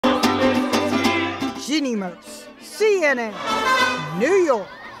Sydney Moose, CNN, New York.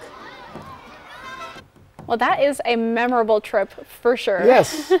 Well, that is a memorable trip for sure.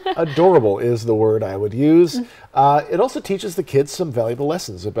 Yes, adorable is the word I would use. It also teaches the kids some valuable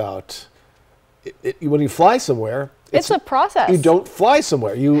lessons about when you fly somewhere. It's a process. You don't fly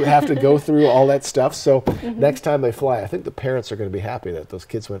somewhere. You have to go through all that stuff. So next time they fly, I think the parents are going to be happy that those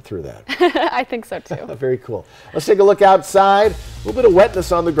kids went through that. I think so too. Very cool. Let's take a look outside. A little bit of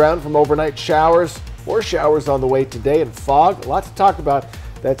wetness on the ground from overnight showers. More showers on the way today and fog. A lot to talk about.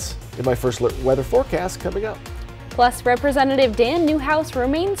 That's in my first weather forecast coming up. Plus, Representative Dan Newhouse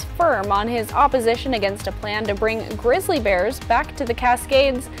remains firm on his opposition against a plan to bring grizzly bears back to the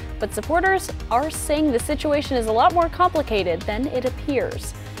Cascades, but supporters are saying the situation is a lot more complicated than it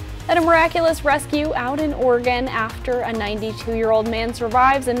appears. And a miraculous rescue out in Oregon after a 92-year-old man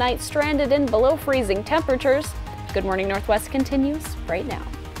survives a night stranded in below freezing temperatures. Good Morning Northwest continues right now.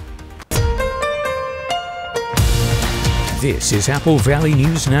 This is Apple Valley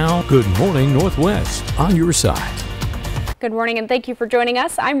News Now. Good Morning Northwest, on your side. Good morning and thank you for joining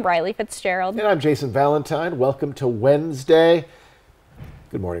us. I'm Riley Fitzgerald. And I'm Jason Valentine. Welcome to Wednesday.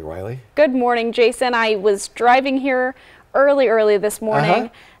 Good morning, Riley. Good morning, Jason. I was driving here early this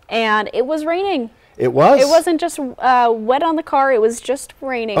morning and it was raining. It was? It wasn't just wet on the car, it was just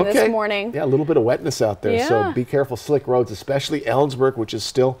raining this morning. Yeah, a little bit of wetness out there, so be careful. Slick roads, especially Ellensburg, which is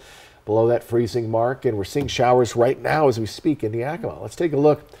still below that freezing mark, and we're seeing showers right now as we speak in Yakima. Let's take a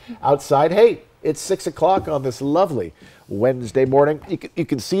look outside. Hey, it's 6 o'clock on this lovely Wednesday morning. You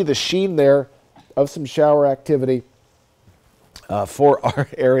can see the sheen there of some shower activity for our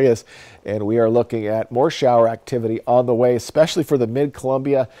areas, and we are looking at more shower activity on the way, especially for the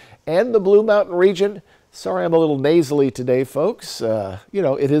Mid-Columbia and the Blue Mountain region. Sorry, I'm a little nasally today, folks. You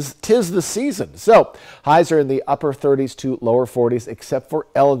know, tis the season. So highs are in the upper 30s to lower 40s, except for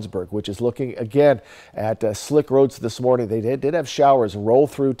Ellensburg, which is looking again at slick roads this morning. They did have showers roll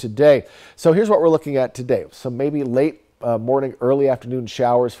through today. So here's what we're looking at today. Some maybe late morning, early afternoon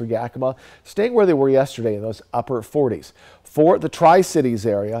showers for Yakima, staying where they were yesterday in those upper 40s. For the Tri-Cities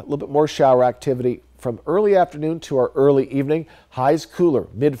area, a little bit more shower activity from early afternoon to our early evening. Highs cooler,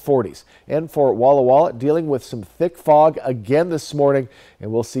 mid-40s. And for Walla Walla, dealing with some thick fog again this morning,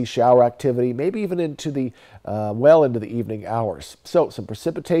 and we'll see shower activity maybe even into the well into the evening hours. So some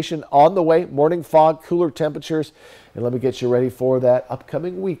precipitation on the way, morning fog, cooler temperatures, and let me get you ready for that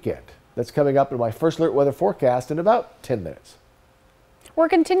upcoming weekend. That's coming up in my first alert weather forecast in about 10 minutes. We're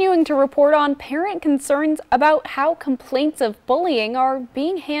continuing to report on parent concerns about how complaints of bullying are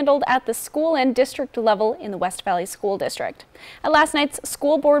being handled at the school and district level in the West Valley School District. At last night's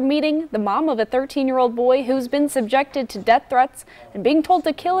school board meeting, the mom of a 13-year-old boy who's been subjected to death threats and being told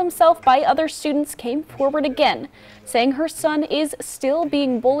to kill himself by other students came forward again, saying her son is still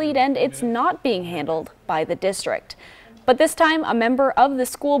being bullied and it's not being handled by the district. But this time, a member of the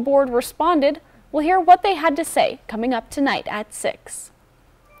school board responded. We'll hear what they had to say coming up tonight at 6.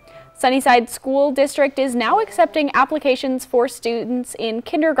 Sunnyside School District is now accepting applications for students in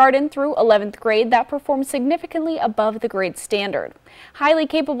kindergarten through 11th grade that perform significantly above the grade standard. Highly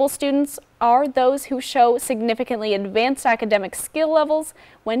capable students are those who show significantly advanced academic skill levels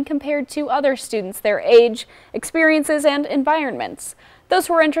when compared to other students their age, experiences, and environments. Those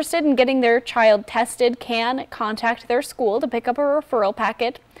who are interested in getting their child tested can contact their school to pick up a referral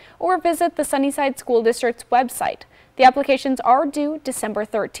packet or visit the Sunnyside School District's website. The applications are due December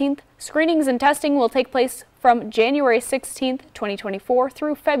 13th. Screenings and testing will take place from January 16th, 2024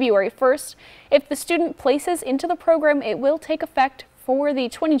 through February 1st. If the student places into the program, it will take effect for the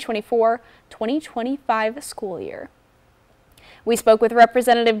 2024-2025 school year. We spoke with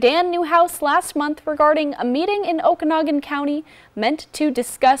Representative Dan Newhouse last month regarding a meeting in Okanogan County meant to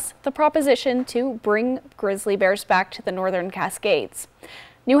discuss the proposition to bring grizzly bears back to the Northern Cascades.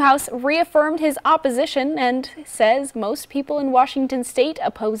 Newhouse reaffirmed his opposition and says most people in Washington state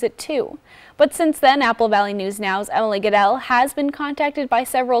oppose it too. But since then, Apple Valley News Now's Emily Goodell has been contacted by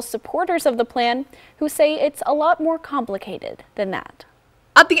several supporters of the plan who say it's a lot more complicated than that.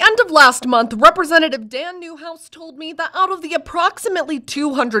 At the end of last month, Representative Dan Newhouse told me that out of the approximately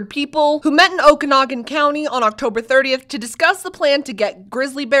 200 people who met in Okanogan County on October 30th to discuss the plan to get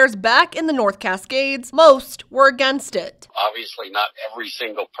grizzly bears back in the North Cascades, most were against it. Obviously, not every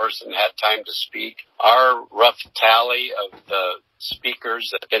single person had time to speak. Our rough tally of the speakers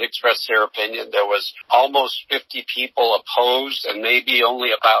that did express their opinion, there was almost 50 people opposed and maybe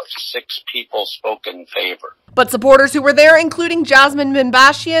only about 6 people spoke in favor. But supporters who were there, including Jasmine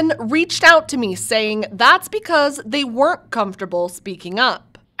Bimbashian, reached out to me saying that's because they weren't comfortable speaking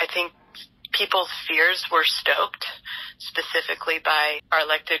up. I think people's fears were stoked. specifically by our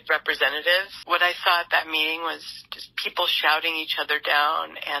elected representatives. What I saw at that meeting was just people shouting each other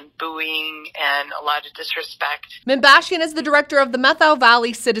down and booing and a lot of disrespect. Minbashian is the director of the Methow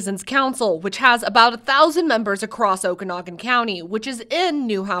Valley Citizens Council, which has about 1,000 members across Okanagan County, which is in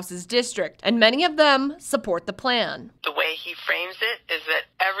Newhouse's district, and many of them support the plan. The way he frames it is that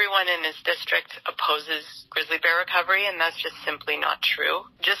everyone in his district opposes grizzly bear recovery, and that's just simply not true.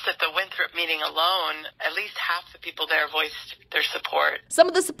 Just at the Winthrop meeting alone, at least half the people there voiced their support. Some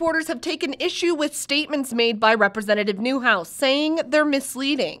of the supporters have taken issue with statements made by Representative Newhouse, saying they're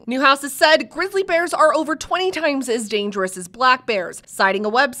misleading. Newhouse has said grizzly bears are over 20 times as dangerous as black bears, citing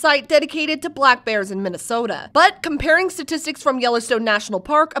a website dedicated to black bears in Minnesota. But comparing statistics from Yellowstone National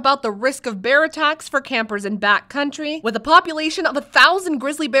Park about the risk of bear attacks for campers in backcountry, with a population of 1,000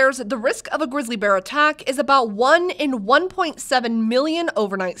 grizzly bears, the risk of a grizzly bear attack is about 1 in 1.7 million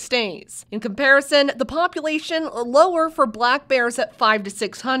overnight stays. In comparison, the population lower for black bears at 500 to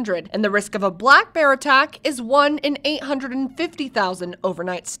 600, and the risk of a black bear attack is 1 in 850,000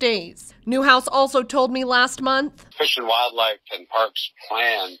 overnight stays. Newhouse also told me last month, Fish and Wildlife and Parks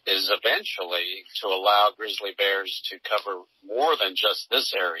plan is eventually to allow grizzly bears to cover more than just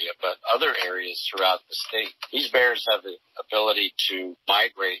this area, but other areas throughout the state. These bears have the ability to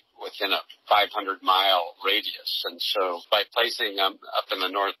migrate within a 500-mile radius, and so by placing them up in the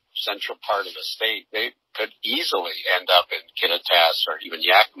north central part of the state, they could easily end up in Kittitas or even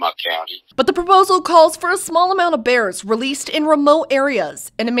Yakima County. But the proposal calls for a small amount of bears released in remote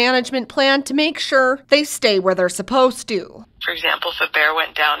areas and a management plan to make sure they stay where they're supposed to. For example, if a bear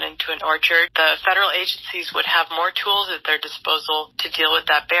went down into an orchard, the federal agencies would have more tools at their disposal to deal with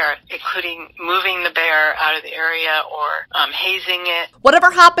that bear, including moving the bear out of the area or hazing it.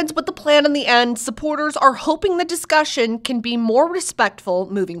 Whatever happens with the plan in the end, supporters are hoping the discussion can be more respectful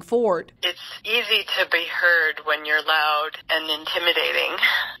moving forward. It's easy to be heard when you're loud and intimidating,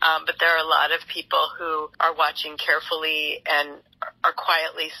 but there are a lot of people who are watching carefully and are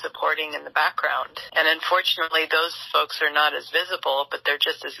quietly supporting in the background. And unfortunately, those folks are not as visible, but they're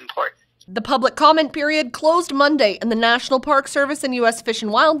just as important. The public comment period closed Monday, and the National Park Service and U.S. Fish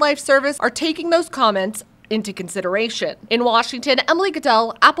and Wildlife Service are taking those comments into consideration. In Washington, Emily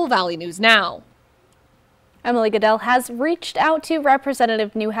Goodell, Apple Valley News Now. Emily Goodell has reached out to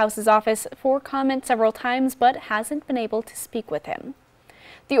Representative Newhouse's office for comment several times, but hasn't been able to speak with him.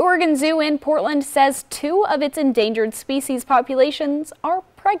 The Oregon Zoo in Portland says 2 of its endangered species populations are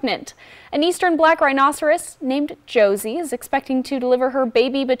pregnant. An eastern black rhinoceros named Josie is expecting to deliver her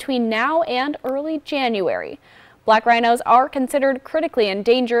baby between now and early January. Black rhinos are considered critically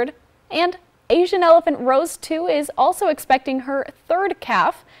endangered, and Asian elephant Rose 2 is also expecting her 3rd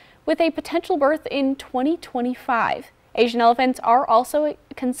calf with a potential birth in 2025. Asian elephants are also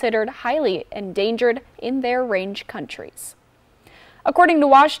considered highly endangered in their range countries. According to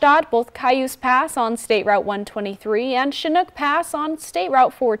WashDOT, both Cayuse Pass on State Route 123 and Chinook Pass on State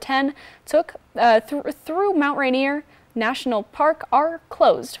Route 410 through Mount Rainier National Park are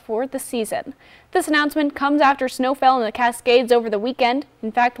closed for the season. This announcement comes after snow fell in the Cascades over the weekend.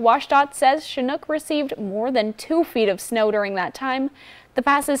 In fact, WashDOT says Chinook received more than 2 feet of snow during that time. The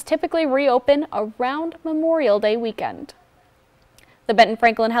passes typically reopen around Memorial Day weekend. The Benton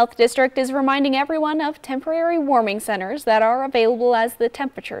Franklin Health District is reminding everyone of temporary warming centers that are available as the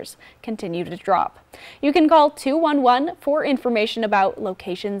temperatures continue to drop. You can call 211 for information about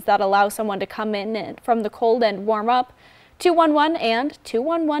locations that allow someone to come in from the cold and warm up. 211 and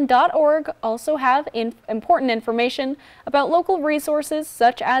 211.org also have important information about local resources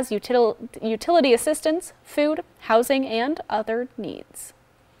such as utility assistance, food, housing, and other needs.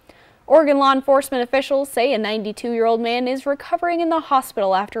 Oregon law enforcement officials say a 92-year-old man is recovering in the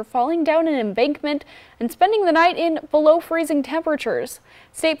hospital after falling down an embankment and spending the night in below freezing temperatures.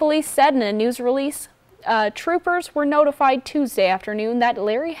 State police said in a news release, troopers were notified Tuesday afternoon that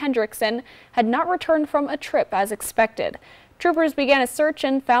Larry Hendrickson had not returned from a trip as expected. Troopers began a search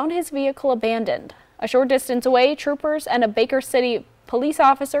and found his vehicle abandoned. A short distance away, troopers and a Baker City police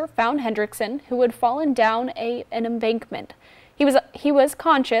officer found Hendrickson, who had fallen down an embankment. He was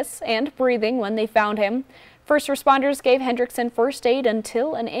conscious and breathing when they found him. First responders gave Hendrickson first aid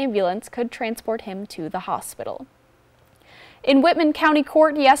until an ambulance could transport him to the hospital. In Whitman County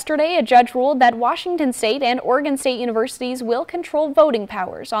Court yesterday, a judge ruled that Washington State and Oregon State universities will control voting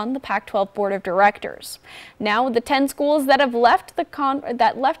powers on the Pac-12 Board of Directors. Now, the 10 schools that have left the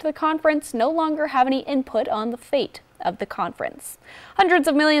conference no longer have any input on the fate of the conference. Hundreds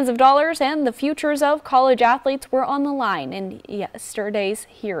of millions of dollars and the futures of college athletes were on the line in yesterday's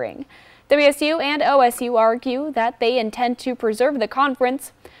hearing. WSU and OSU argue that they intend to preserve the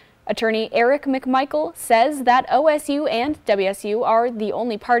conference. Attorney Eric McMichael says that OSU and WSU are the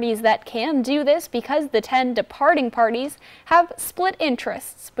only parties that can do this because the 10 departing parties have split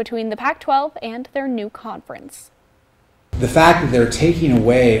interests between the Pac-12 and their new conference. The fact that they're taking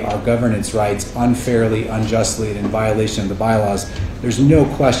away our governance rights unfairly, unjustly, and in violation of the bylaws, there's no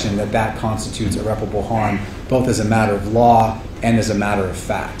question that that constitutes irreparable harm, both as a matter of law and as a matter of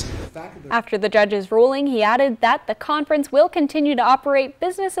fact. After the judge's ruling, he added that the conference will continue to operate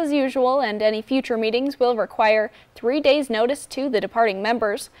business as usual and any future meetings will require 3 days' notice to the departing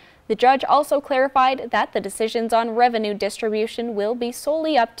members. The judge also clarified that the decisions on revenue distribution will be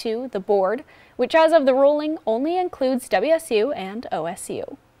solely up to the board, which as of the ruling only includes WSU and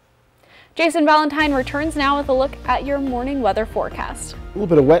OSU. Jason Valentine returns now with a look at your morning weather forecast. A little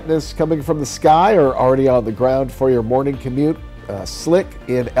bit of wetness coming from the sky or already on the ground for your morning commute. Slick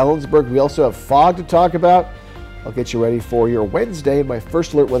in Ellensburg. We also have fog to talk about. I'll get you ready for your Wednesday and my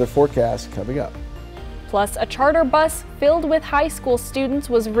first alert weather forecast coming up. Plus, a charter bus filled with high school students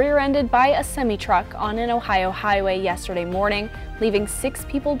was rear-ended by a semi-truck on an Ohio highway yesterday morning, leaving 6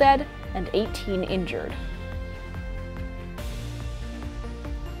 people dead and 18 injured.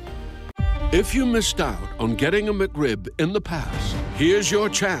 If you missed out on getting a McRib in the past, here's your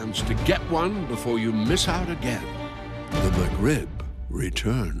chance to get one before you miss out again. The McRib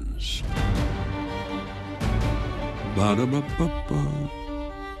returns. Ba-da-ba-ba-ba.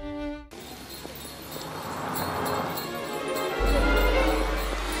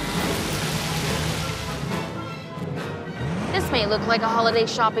 This may look like a holiday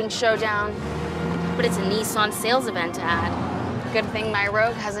shopping showdown, but it's a Nissan sales event ad. Good thing my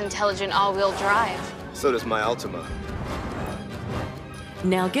Rogue has intelligent all-wheel drive. So does my Altima.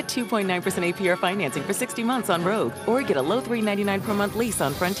 Now get 2.9% APR financing for 60 months on Rogue, or get a low $399 per month lease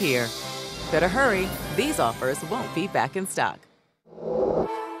on Frontier. Better hurry, these offers won't be back in stock.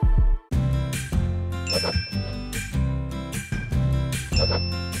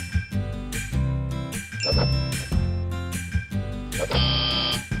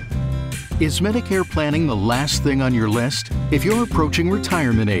 Is Medicare planning the last thing on your list? If you're approaching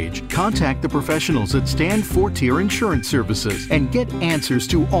retirement age, contact the professionals at Stand Fortier Insurance Services and get answers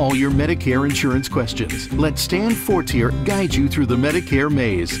to all your Medicare insurance questions. Let Stand Fortier guide you through the Medicare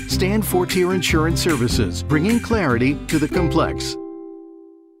maze. Stand Fortier Insurance Services, bringing clarity to the complex.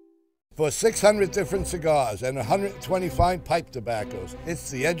 For 600 different cigars and 125 pipe tobaccos, it's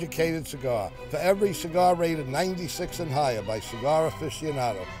The Educated Cigar. For every cigar rated 96 and higher by Cigar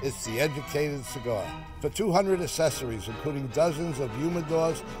Aficionado, it's The Educated Cigar. For 200 accessories, including dozens of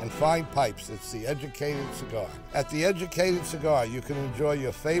humidors and fine pipes, it's The Educated Cigar. At The Educated Cigar, you can enjoy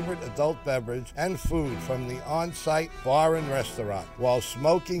your favorite adult beverage and food from the on-site bar and restaurant while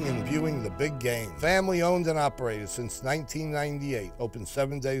smoking and viewing the big game. Family owned and operated since 1998, open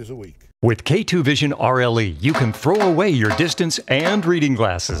 7 days a week. With K2 Vision RLE, you can throw away your distance and reading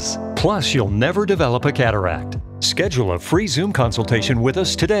glasses. Plus, you'll never develop a cataract. Schedule a free Zoom consultation with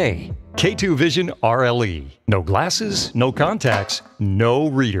us today. K2 Vision RLE. No glasses, no contacts, no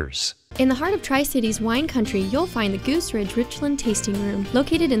readers. In the heart of Tri-Cities wine country, you'll find the Goose Ridge Richland Tasting Room.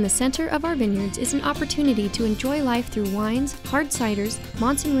 Located in the center of our vineyards is an opportunity to enjoy life through wines, hard ciders,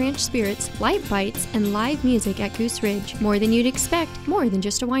 Monson Ranch spirits, light bites, and live music at Goose Ridge. More than you'd expect, more than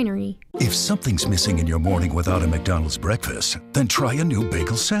just a winery. If something's missing in your morning without a McDonald's breakfast, then try a new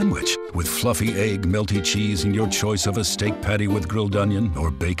bagel sandwich. With fluffy egg, melty cheese, and your choice of a steak patty with grilled onion, or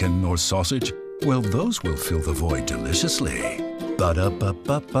bacon, or sausage, well, those will fill the void deliciously.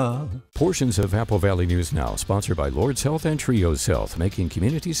 Ba-da-ba-ba-ba. Portions of Apple Valley News Now, sponsored by Lord's Health and Trios Health, making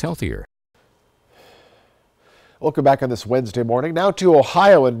communities healthier. Welcome back on this Wednesday morning. Now to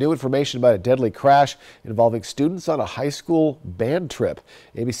Ohio and new information about a deadly crash involving students on a high school band trip.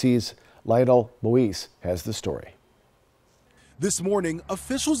 ABC's Lionel Moise has the story. This morning,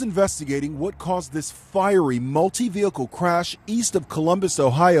 officials investigating what caused this fiery multi-vehicle crash east of Columbus,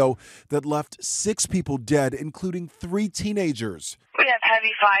 Ohio, that left 6 people dead, including 3 teenagers. We have heavy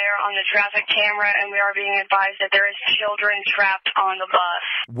fire on the traffic camera, and we are being advised that there is children trapped on the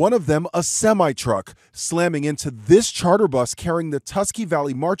bus. One of them, a semi-truck, slamming into this charter bus carrying the Tusky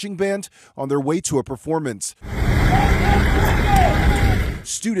Valley Marching Band on their way to a performance.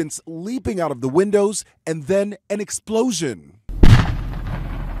 Students leaping out of the windows, and then an explosion.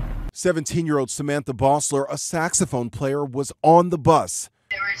 17-year-old Samantha Bossler, a saxophone player, was on the bus.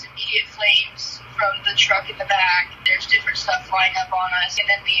 There was immediate flames from the truck in the back. There's different stuff flying up on us. And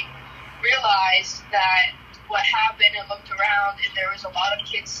then we realized that what happened and looked around, and there was a lot of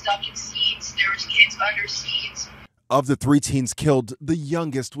kids stuck in seats. There was kids under seats. Of the 3 teens killed, the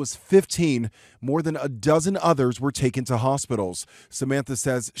youngest was 15. More than a dozen others were taken to hospitals. Samantha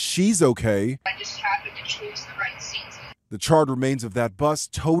says she's okay. I just happened to choose the right seats. The charred remains of that bus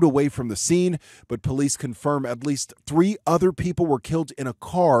towed away from the scene, but police confirm at least 3 other people were killed in a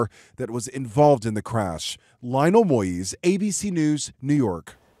car that was involved in the crash. Lionel Moyes, ABC News, New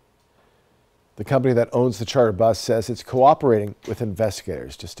York. The company that owns the charter bus says it's cooperating with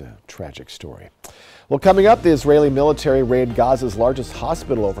investigators. Just a tragic story. Well, coming up, the Israeli military raided Gaza's largest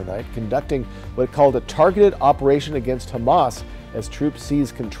hospital overnight, conducting what it called a targeted operation against Hamas as troops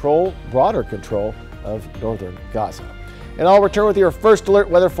seize broader control of northern Gaza. And I'll return with your first alert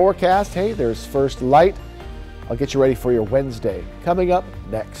weather forecast. Hey, there's first light. I'll get you ready for your Wednesday. Coming up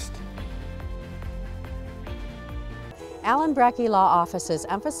next. Allen Brecky Law Offices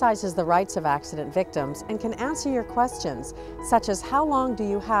emphasizes the rights of accident victims and can answer your questions, such as how long do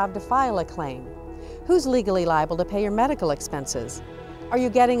you have to file a claim? Who's legally liable to pay your medical expenses? Are you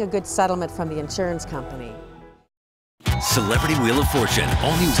getting a good settlement from the insurance company? Celebrity Wheel of Fortune,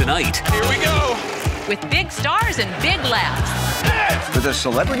 all new tonight. Here we go! With big stars and big laughs. With a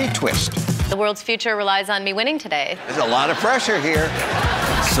celebrity twist. The world's future relies on me winning today. There's a lot of pressure here.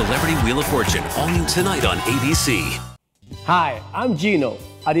 Celebrity Wheel of Fortune, all new tonight on ABC. Hi, I'm Gino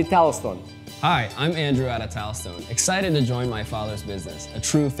at Italstone. Hi, I'm Andrew at Italstone. Excited to join my father's business, a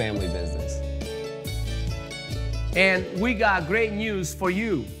true family business. And we got great news for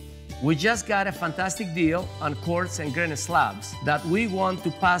you. We just got a fantastic deal on quartz and granite slabs that we want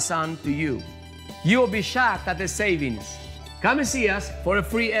to pass on to you. You'll be shocked at the savings. Come and see us for a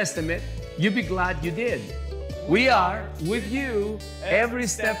free estimate. You'll be glad you did. We are with you every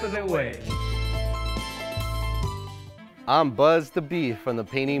step of the way. I'm Buzz the Bee from the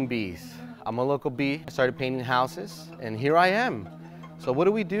Painting Bees. I'm a local bee. I started painting houses, and here I am. So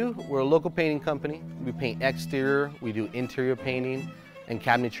what do? We're a local painting company. We paint exterior, we do interior painting, and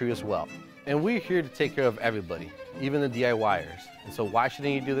cabinetry as well. And we're here to take care of everybody, even the DIYers. And so why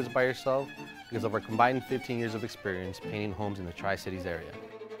shouldn't you do this by yourself? Because of our combined 15 years of experience painting homes in the Tri-Cities area.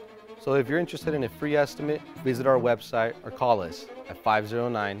 So if you're interested in a free estimate, visit our website or call us at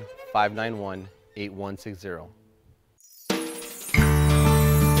 509-591-8160.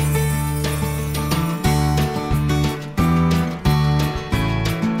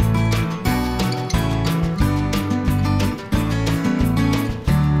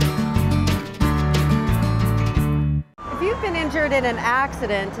 Injured in an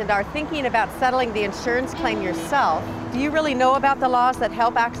accident and are thinking about settling the insurance claim yourself, do you really know about the laws that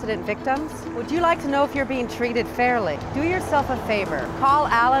help accident victims? Would you like to know if you're being treated fairly? Do yourself a favor. Call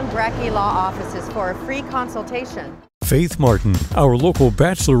Allen Brecky Law Offices for a free consultation. Faith Martin, our local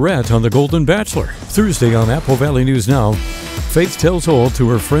bachelorette on The Golden Bachelor. Thursday on Apple Valley News Now. Faith tells all to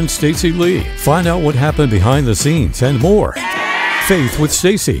her friend Stacey Lee. Find out what happened behind the scenes and more. Faith with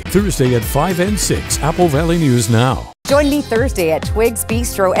Stacey, Thursday at 5 and 6, Apple Valley News Now. Join me Thursday at Twig's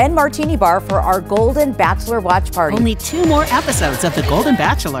Bistro and Martini Bar for our Golden Bachelor watch party. Only 2 more episodes of The Golden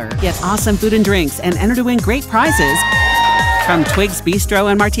Bachelor. Get awesome food and drinks and enter to win great prizes from Twig's Bistro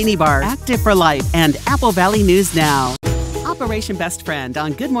and Martini Bar, Active for Life, and Apple Valley News Now. Operation Best Friend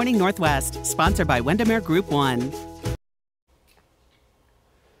on Good Morning Northwest, sponsored by Windermere Group 1.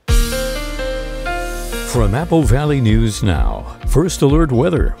 From Apple Valley News Now, First Alert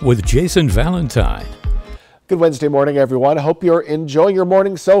Weather with Jason Valentine. Good Wednesday morning, everyone. I hope you're enjoying your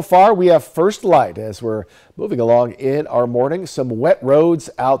morning so far. We have first light as we're moving along in our morning. Some wet roads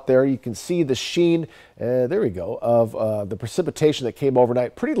out there. You can see the sheen, there we go, of the precipitation that came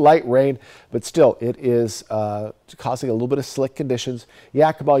overnight. Pretty light rain, but still it is causing a little bit of slick conditions.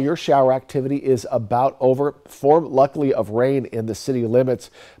 Yakima, your shower activity is about over. Form, luckily, of rain in the city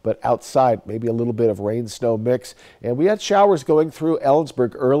limits, but outside, maybe a little bit of rain-snow mix. And we had showers going through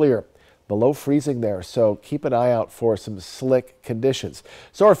Ellensburg earlier. Below freezing there, so keep an eye out for some slick conditions.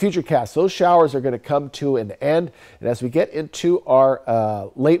 So our futurecast, those showers are going to come to an end, and as we get into our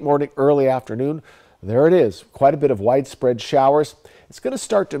late morning, early afternoon, there it is, quite a bit of widespread showers. It's going to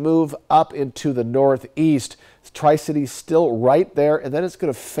start to move up into the northeast. Tri-Cities still right there, and then it's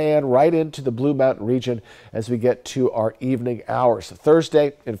going to fan right into the Blue Mountain region as we get to our evening hours.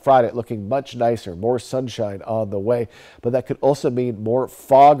 Thursday and Friday looking much nicer, more sunshine on the way, but that could also mean more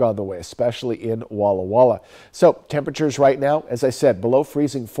fog on the way, especially in Walla Walla. So temperatures right now, as I said, below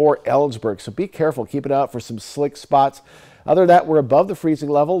freezing for Ellensburg, so be careful, keep an eye out for some slick spots. Other than that, we're above the freezing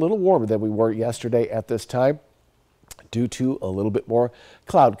level, a little warmer than we were yesterday at this time. due to a little bit more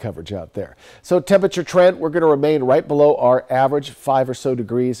cloud coverage out there. So temperature trend, we're going to remain right below our average, 5 or so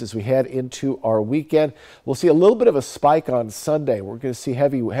degrees as we head into our weekend. We'll see a little bit of a spike on Sunday. We're going to see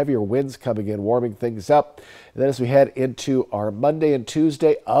heavier winds coming in, warming things up. And then as we head into our Monday and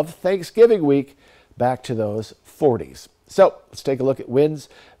Tuesday of Thanksgiving week, back to those 40s. So let's take a look at winds.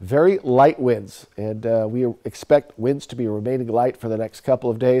 Very light winds, and we expect winds to be remaining light for the next couple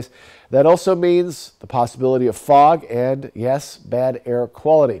of days. That also means the possibility of fog and, yes, bad air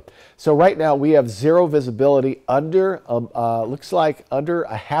quality. So right now we have 0 visibility under, looks like under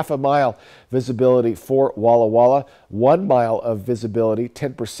a half a mile visibility for Walla Walla, 1 mile of visibility,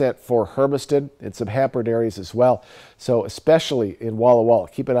 10% for Hermiston, and some hampered areas as well. So especially in Walla Walla,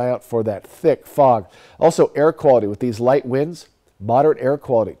 keep an eye out for that thick fog. Also air quality with these light winds. Moderate air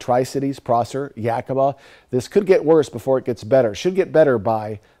quality, Tri-Cities, Prosser, Yakima. This could get worse before it gets better. Should get better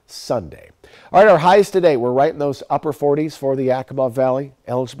by Sunday. All right, our highs today, we're right in those upper 40s for the Yakima Valley,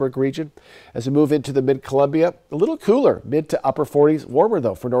 Ellensburg region. As we move into the mid-Columbia, a little cooler, mid to upper 40s. Warmer,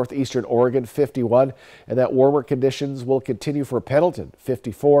 though, for northeastern Oregon, 51. And that warmer conditions will continue for Pendleton,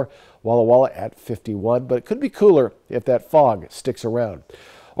 54. Walla Walla at 51. But it could be cooler if that fog sticks around.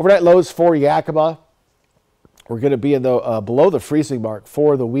 Overnight lows for Yakima. We're going to be in the below the freezing mark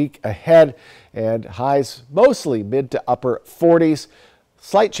for the week ahead, and highs mostly mid to upper 40s.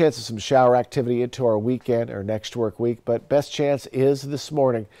 Slight chance of some shower activity into our weekend or next work week, but best chance is this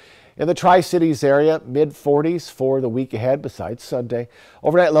morning. In the Tri-Cities area, mid 40s for the week ahead besides Sunday.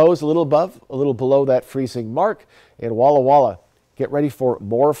 Overnight lows a little above, a little below that freezing mark. In Walla Walla, get ready for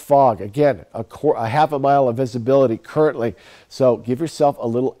more fog. Again, a half a mile of visibility currently. So give yourself a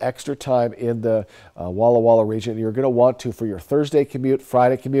little extra time in the Walla Walla region. You're going to want to for your Thursday commute,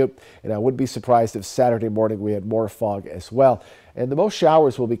 Friday commute. And I wouldn't be surprised if Saturday morning we had more fog as well. And the most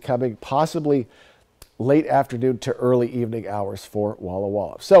showers will be coming possibly late afternoon to early evening hours for Walla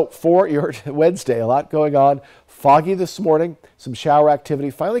Walla. So for your Wednesday, a lot going on. Foggy this morning, some shower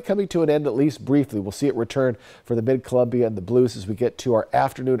activity finally coming to an end, at least briefly. We'll see it return for the Mid-Columbia and the Blues as we get to our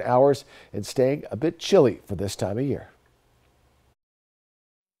afternoon hours, and staying a bit chilly for this time of year.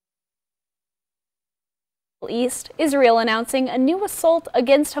 East, Israel announcing a new assault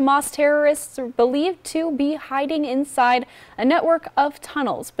against Hamas terrorists believed to be hiding inside a network of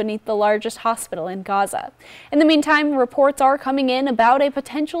tunnels beneath the largest hospital in Gaza. In the meantime, reports are coming in about a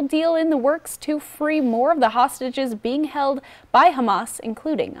potential deal in the works to free more of the hostages being held by Hamas,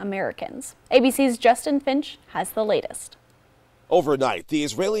 including Americans. ABC's Justin Finch has the latest. Overnight, the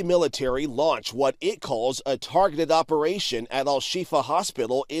Israeli military launched what it calls a targeted operation at Al-Shifa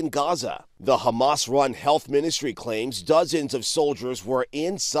Hospital in Gaza. The Hamas-run health ministry claims dozens of soldiers were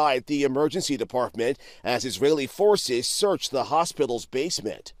inside the emergency department as Israeli forces searched the hospital's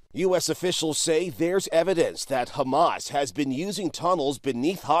basement. U.S. officials say there's evidence that Hamas has been using tunnels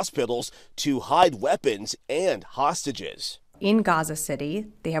beneath hospitals to hide weapons and hostages. In Gaza City,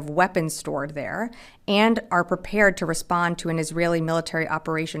 they have weapons stored there and are prepared to respond to an Israeli military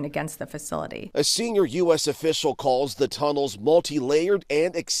operation against the facility. A senior U.S. official calls the tunnels multi-layered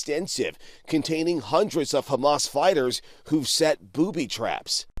and extensive, containing hundreds of Hamas fighters who've set booby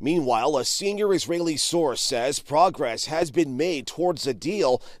traps. Meanwhile, a senior Israeli source says progress has been made towards a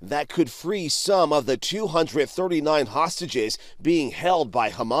deal that could free some of the 239 hostages being held by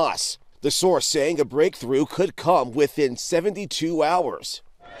Hamas. The source saying a breakthrough could come within 72 hours.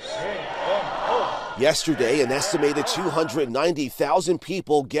 Yesterday, an estimated 290,000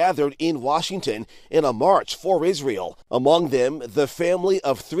 people gathered in Washington in a march for Israel. Among them, the family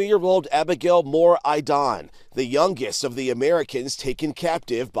of 3-year-old Abigail Moore Aidan, the youngest of the Americans taken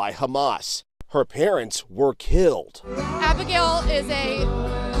captive by Hamas. Her parents were killed. Abigail is a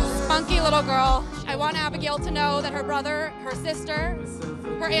spunky little girl. I want Abigail to know that her brother, her sister,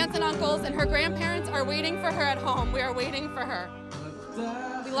 her aunts and uncles, and her grandparents are waiting for her at home. We are waiting for her.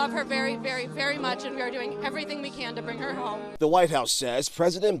 We love her very, very, very much, and we are doing everything we can to bring her home. The White House says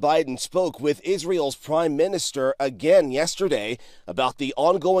President Biden spoke with Israel's prime minister again yesterday about the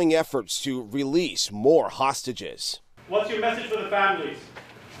ongoing efforts to release more hostages. What's your message for the families?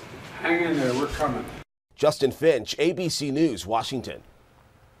 Hang in there, we're coming. Justin Finch, ABC News, Washington.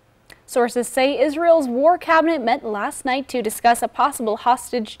 Sources say Israel's war cabinet met last night to discuss a possible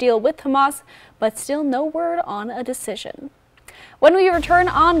hostage deal with Hamas, but still no word on a decision. When we return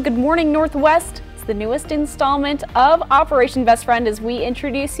on Good Morning Northwest, it's the newest installment of Operation Best Friend as we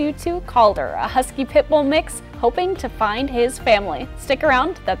introduce you to Calder, a husky pit bull mix hoping to find his family. Stick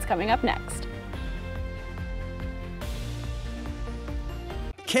around, that's coming up next.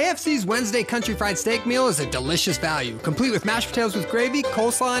 KFC's Wednesday Country Fried Steak Meal is a delicious value, complete with mashed potatoes with gravy,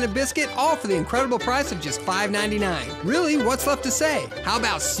 coleslaw, and a biscuit, all for the incredible price of just $5.99. Really, what's left to say? How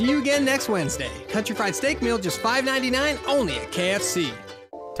about see you again next Wednesday? Country Fried Steak Meal, just $5.99, only at KFC.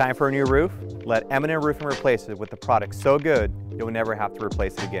 Time for a new roof? Let M&M Roofing replace it with a product so good, you'll never have to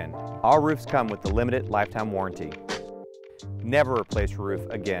replace it again. Our roofs come with the limited lifetime warranty. Never replace your roof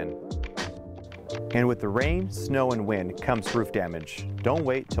again. And with the rain, snow, and wind comes roof damage. Don't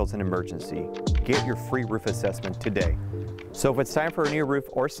wait till it's an emergency. Get your free roof assessment today. So if it's time for a new roof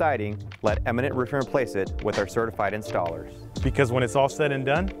or siding, let M&M Roofing replace it with our certified installers. Because when it's all said and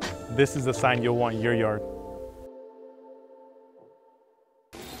done, this is the sign you'll want in your yard.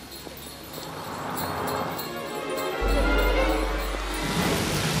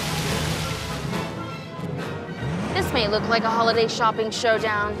 This may look like a holiday shopping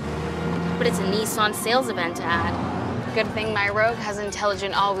showdown, but it's a Nissan sales event ad. Good thing my Rogue has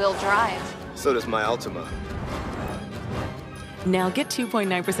intelligent all-wheel drive. So does my Altima. Now get 2.9%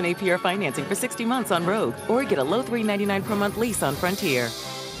 APR financing for 60 months on Rogue, or get a low $399 per month lease on Frontier.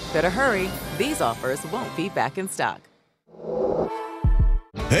 Better hurry, these offers won't be back in stock.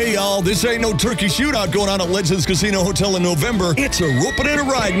 Hey y'all, this ain't no turkey shootout going on at Legends Casino Hotel in November. It's a roping and a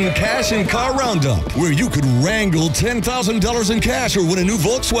riding cash and car roundup where you could wrangle $10,000 in cash or win a new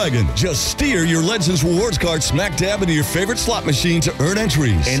Volkswagen. Just steer your Legends rewards card smack dab into your favorite slot machine to earn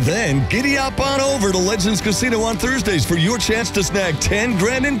entries. And then giddy up on over to Legends Casino on Thursdays for your chance to snag 10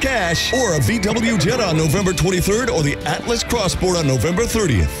 grand in cash or a VW Jetta on November 23rd or the Atlas Crossport on November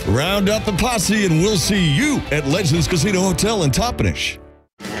 30th. Round up the posse and we'll see you at Legends Casino Hotel in Toppenish.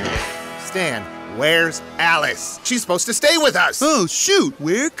 Stan, where's Alice? She's supposed to stay with us. Oh, shoot.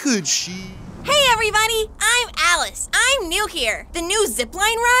 Where could she? Hey, everybody. I'm Alice. I'm new here. The new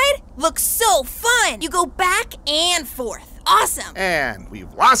zipline ride looks so fun. You go back and forth. Awesome. And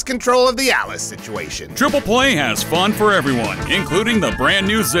we've lost control of the Alice situation. Triple Play has fun for everyone, including the brand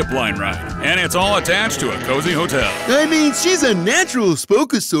new zipline ride. And it's all attached to a cozy hotel. I mean, she's a natural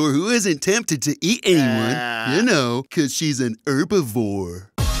spokosaur who isn't tempted to eat anyone. You know, because she's an herbivore.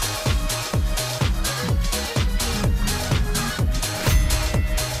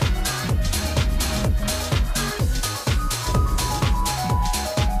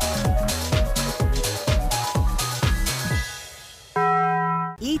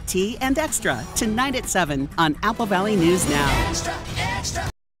 E.T. and Extra, tonight at 7 on Apple Valley News Now. Extra, extra.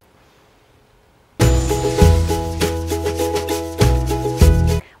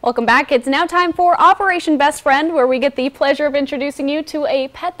 Welcome back. It's now time for Operation Best Friend, where we get the pleasure of introducing you to a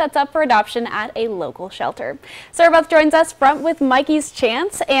pet that's up for adoption at a local shelter. Sarah Beth joins us front with Mikey's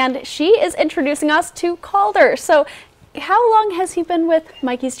Chance, and she is introducing us to Calder. So how long has he been with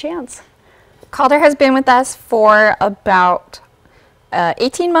Mikey's Chance? Calder has been with us for about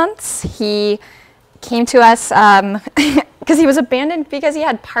 18 months. He came to us because he was abandoned because he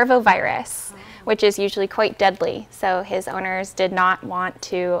had parvovirus, which is usually quite deadly. So his owners did not want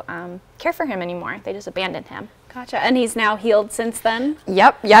to care for him anymore. They just abandoned him. Gotcha. And he's now healed since then?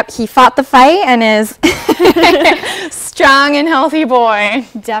 Yep. He fought the fight and is strong and healthy boy.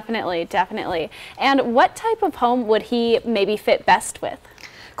 Definitely. And what type of home would he maybe fit best with?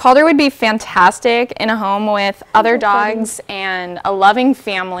 Calder would be fantastic in a home with other dogs and a loving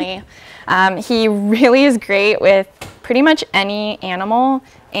family. He really is great with pretty much any animal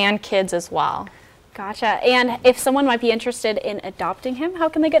and kids as well. Gotcha. And if someone might be interested in adopting him, how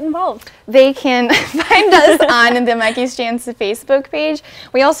can they get involved? They can find us on the Mikey's Chance Facebook page.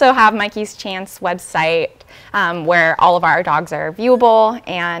 We also have Mikey's Chance website where all of our dogs are viewable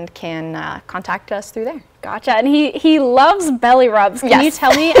and can contact us through there. Gotcha. And he loves belly rubs. Can you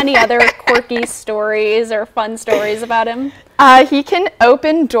tell me any other quirky stories or fun stories about him? He can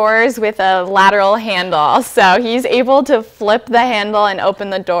open doors with a lateral handle. So he's able to flip the handle and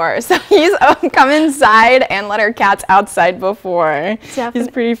open the door. So he's come inside and let our cats outside before. He's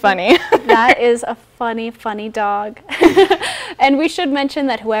pretty funny. That is a funny dog. And we should mention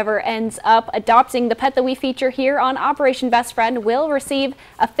that whoever ends up adopting the pet that we feature here on Operation Best Friend will receive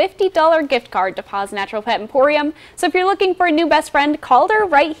a $50 gift card to Paws Natural Pet Emporium. So if you're looking for a new best friend, Calder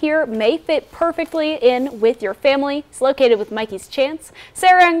right here may fit perfectly in with your family. It's located with Mikey's Chance.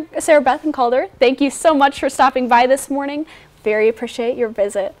 Sarah Beth and Calder, thank you so much for stopping by this morning. Very appreciate your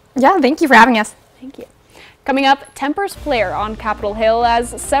visit. Yeah, thank you for having us. Thank you. Coming up, tempers flare on Capitol Hill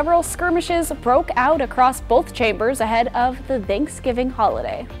as several skirmishes broke out across both chambers ahead of the Thanksgiving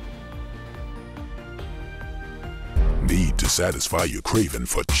holiday. Need to satisfy your craving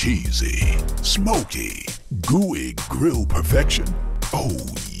for cheesy, smoky, gooey grill perfection? Oh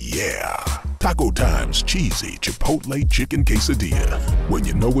yeah! Taco Time's cheesy Chipotle chicken quesadilla. When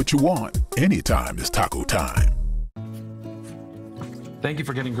you know what you want, anytime is taco time. Thank you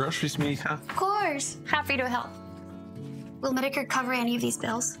for getting groceries, Mika. Of course. Happy to help. Will Medicare cover any of these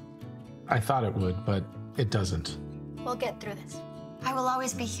bills? I thought it would, but it doesn't. We'll get through this. I will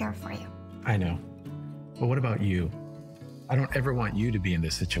always be here for you. I know. But what about you? I don't ever want you to be in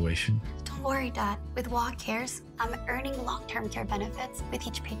this situation. Don't worry, Dad. With WA Cares, I'm earning long-term care benefits with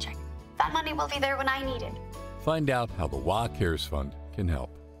each paycheck. That money will be there when I need it. Find out how the WA Cares Fund can help.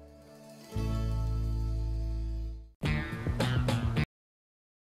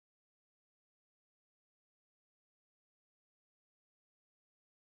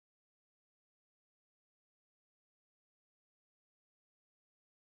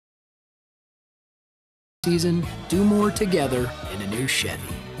 Season, do more together in a new Chevy.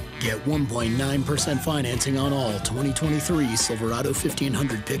 Get 1.9% financing on all 2023 Silverado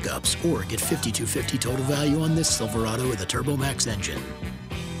 1500 pickups or get $5,250 total value on this Silverado with a Turbo Max engine.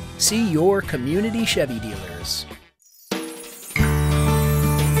 See your community Chevy dealers.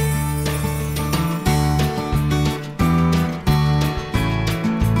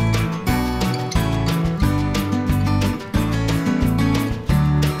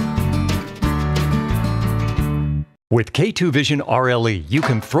 With K2 Vision RLE, you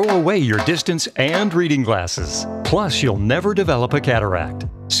can throw away your distance and reading glasses. Plus, you'll never develop a cataract.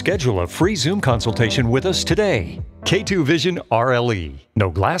 Schedule a free Zoom consultation with us today. K2 Vision RLE. No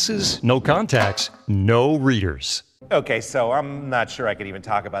glasses, no contacts, no readers. Okay, so I'm not sure I could even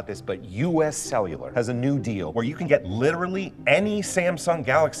talk about this, but US Cellular has a new deal where you can get literally any Samsung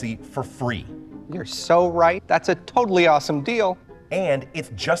Galaxy for free. You're so right. That's a totally awesome deal. And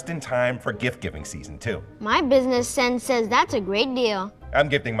it's just in time for gift-giving season, too. My business sense says that's a great deal. I'm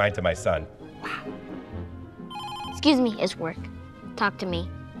gifting mine to my son. Excuse me, it's work. Talk to me.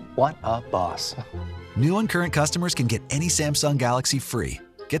 What a boss. New and current customers can get any Samsung Galaxy free.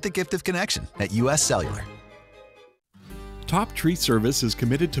 Get the gift of connection at US Cellular. Top Tree Service is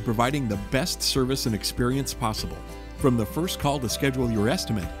committed to providing the best service and experience possible. From the first call to schedule your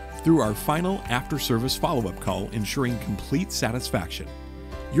estimate, through our final after-service follow-up call ensuring complete satisfaction.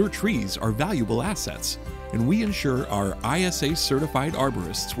 Your trees are valuable assets, and we ensure our ISA-certified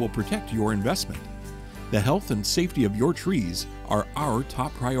arborists will protect your investment. The health and safety of your trees are our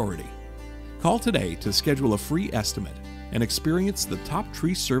top priority. Call today to schedule a free estimate and experience the Top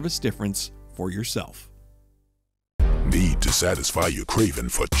Tree Service difference for yourself. Need to satisfy your craving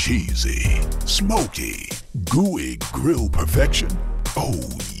for cheesy, smoky, gooey grill perfection? Oh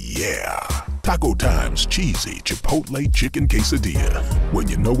yeah! Taco Time's cheesy Chipotle chicken quesadilla. When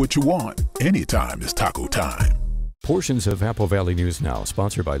you know what you want, anytime is taco time. Portions of Apple Valley News Now,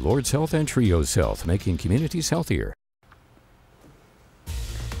 sponsored by Lord's Health and Trios Health, making communities healthier.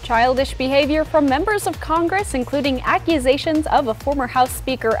 Childish behavior from members of Congress, including accusations of a former House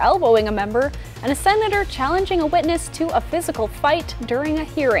Speaker elbowing a member and a senator challenging a witness to a physical fight during a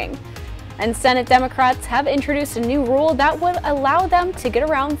hearing. And Senate Democrats have introduced a new rule that would allow them to get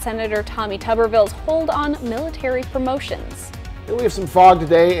around Senator Tommy Tuberville's hold on military promotions. And we have some fog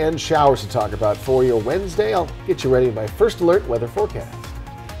today and showers to talk about for you. Wednesday, I'll get you ready with my first alert weather forecast.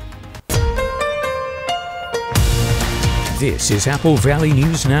 This is Apple Valley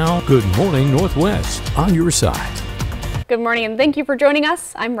News Now. Good morning, Northwest, on your side. Good morning and thank you for joining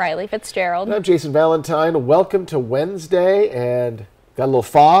us. I'm Riley Fitzgerald. And I'm Jason Valentine. Welcome to Wednesday, and got a little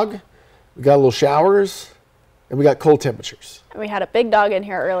fog. We got a little showers, and we got cold temperatures. We had a big dog in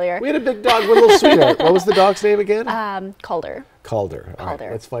here earlier. We had a big dog with a little sweetheart. What was the dog's name again? Calder. Calder. All right,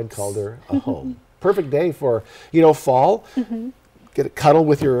 let's find Calder a home. Perfect day for, fall. Get a cuddle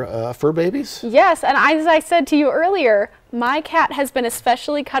with your fur babies. Yes, and as I said to you earlier, my cat has been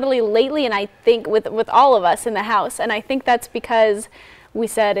especially cuddly lately, and I think with all of us in the house, and I think that's because we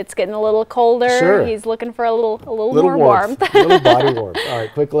said it's getting a little colder. Sure. He's looking for a little more warmth. A little body warmth. All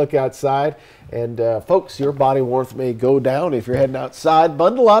right, quick look outside. And folks, your body warmth may go down if you're heading outside.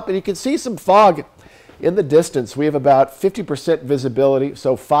 Bundle up, and you can see some fog in the distance. We have about 50% visibility,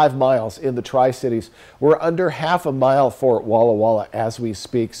 so 5 miles in the Tri-Cities. We're under half a mile for Walla Walla as we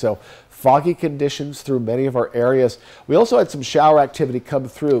speak, so foggy conditions through many of our areas. We also had some shower activity come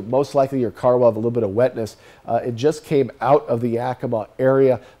through. Most likely your car will have a little bit of wetness. It just came out of the Yakima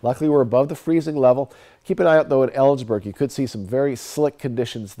area. Luckily, we're above the freezing level. Keep an eye out, though, in Ellensburg. You could see some very slick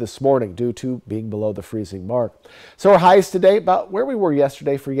conditions this morning due to being below the freezing mark. So our highs today, about where we were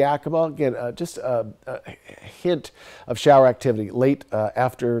yesterday for Yakima. Again, just a hint of shower activity late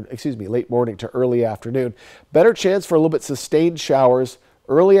morning to early afternoon. Better chance for a little bit sustained showers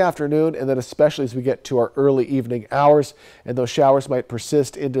early afternoon and then especially as we get to our early evening hours. And those showers might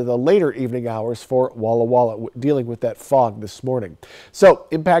persist into the later evening hours for Walla Walla, dealing with that fog this morning. So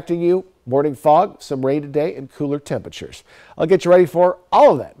impacting you, morning fog, some rain today, and cooler temperatures. I'll get you ready for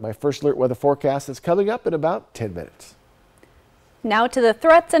all of that. My first alert weather forecast is coming up in about 10 minutes. Now to the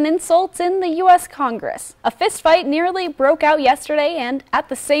threats and insults in the U.S. Congress. A fistfight nearly broke out yesterday, and at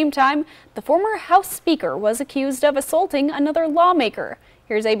the same time, the former House Speaker was accused of assaulting another lawmaker.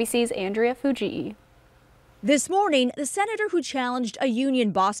 Here's ABC's Andrea Fujii. This morning, the senator who challenged a union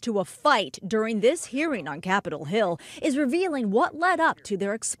boss to a fight during this hearing on Capitol Hill is revealing what led up to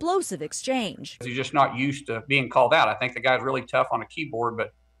their explosive exchange. He's just not used to being called out. I think the guy's really tough on a keyboard,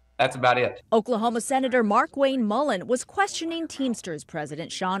 but that's about it. Oklahoma Senator Markwayne Mullin was questioning Teamsters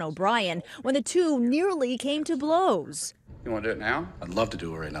President Sean O'Brien when the two nearly came to blows. You want to do it now? I'd love to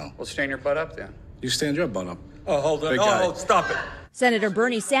do it right now. Well, stand your butt up then. You stand your butt up. Oh, hold on. Oh, stop it. Senator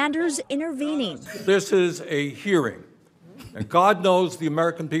Bernie Sanders intervening. This is a hearing, and God knows the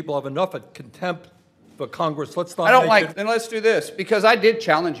American people have enough of contempt for Congress. Let's not. Then let's do this, because I did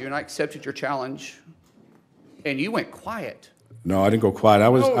challenge you, and I accepted your challenge, and you went quiet. No, I didn't go quiet.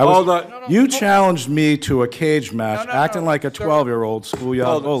 You challenged me to a cage match, acting like a 12-year-old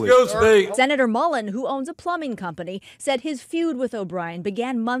schoolyard bully. Excuse me. Senator Mullin, who owns a plumbing company, said his feud with O'Brien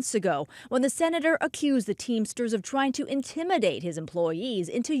began months ago when the senator accused the Teamsters of trying to intimidate his employees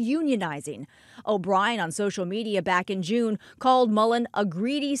into unionizing. O'Brien on social media back in June called Mullin a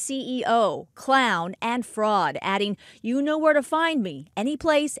greedy CEO, clown, and fraud, adding, "You know where to find me, any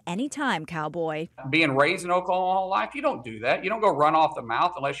place, anytime, cowboy." Being raised in Oklahoma all life, you don't do that. You don't go run off the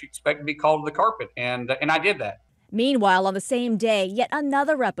mouth unless you expect to be called to the carpet, and I did that. Meanwhile, on the same day, yet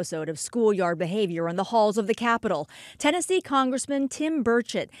another episode of schoolyard behavior in the halls of the Capitol. Tennessee Congressman Tim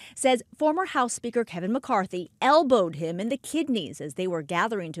Burchett says former House Speaker Kevin McCarthy elbowed him in the kidneys as they were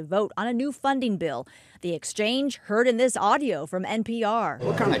gathering to vote on a new funding bill. The exchange heard in this audio from NPR.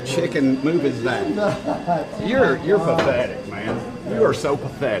 What kind of chicken move is that? You're pathetic, man. You are so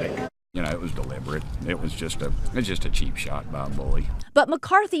pathetic. You know, it was deliberate. It was just a cheap shot by a bully. But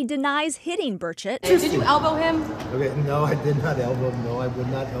McCarthy denies hitting Burchett. Did you elbow him? Okay, no, I did not elbow him. No, I would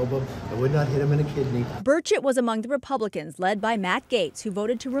not elbow him. I would not hit him in a kidney. Burchett was among the Republicans led by Matt Gaetz, who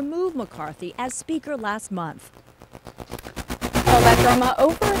voted to remove McCarthy as Speaker last month. All that drama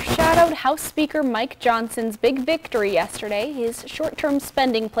overshadowed House Speaker Mike Johnson's big victory yesterday. His short-term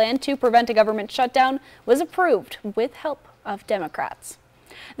spending plan to prevent a government shutdown was approved with help of Democrats.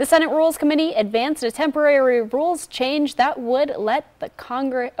 The Senate Rules Committee advanced a temporary rules change that would let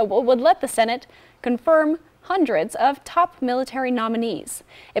the Senate confirm hundreds of top military nominees.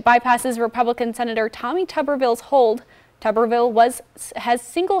 It bypasses Republican Senator Tommy Tuberville's hold. Tuberville has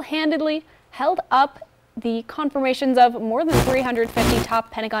single-handedly held up the confirmations of more than 350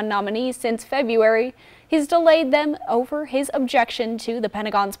 top Pentagon nominees since February. He's delayed them over his objection to the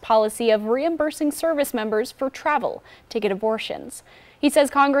Pentagon's policy of reimbursing service members for travel to get abortions. He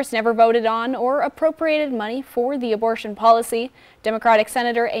says Congress never voted on or appropriated money for the abortion policy. Democratic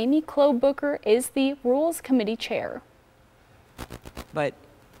Senator Amy Klobuchar is the Rules Committee chair. But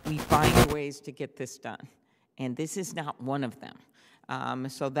we find ways to get this done, and this is not one of them.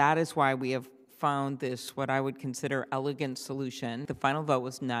 So that is why we have found this, what I would consider, elegant solution. The final vote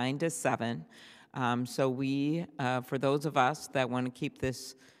was 9-7. So we, for those of us that want to keep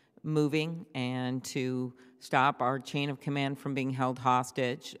this moving and to stop our chain of command from being held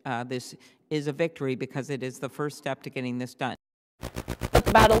hostage, this is a victory because it is the first step to getting this done. But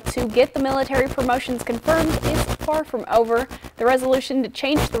the battle to get the military promotions confirmed is far from over. The resolution to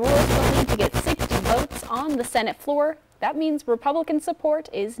change the rules will need to get 60 votes on the Senate floor. That means Republican support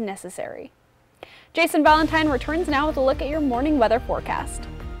is necessary. Jason Valentine returns now with a look at your morning weather forecast.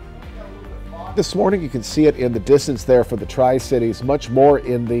 This morning you can see it in the distance there for the Tri-Cities, much more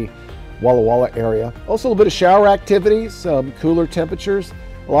in the Walla Walla area. Also a little bit of shower activity, some cooler temperatures,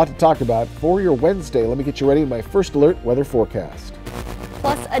 a lot to talk about for your Wednesday. Let me get you ready with my first alert weather forecast.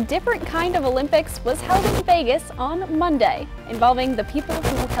 Plus, a different kind of Olympics was held in Vegas on Monday, involving the people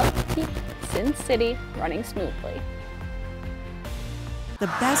who helped keep Sin City running smoothly. The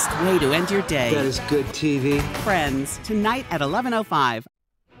best way to end your day. That is good TV. Friends, tonight at 11:05.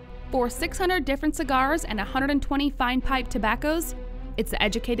 For 600 different cigars and 120 fine pipe tobaccos, it's The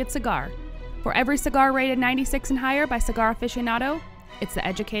Educated Cigar. For every cigar rated 96 and higher by Cigar Aficionado, it's The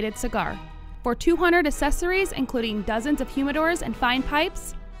Educated Cigar. For 200 accessories, including dozens of humidors and fine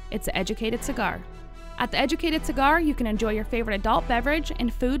pipes, it's The Educated Cigar. At The Educated Cigar, you can enjoy your favorite adult beverage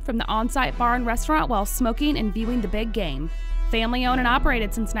and food from the on-site bar and restaurant while smoking and viewing the big game. Family owned and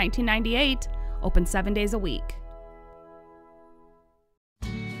operated since 1998, open 7 days a week.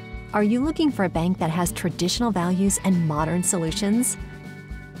 Are you looking for a bank that has traditional values and modern solutions?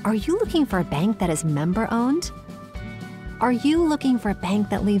 Are you looking for a bank that is member-owned? Are you looking for a bank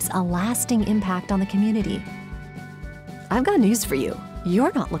that leaves a lasting impact on the community? I've got news for you.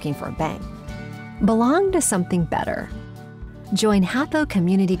 You're not looking for a bank. Belong to something better. Join Hatho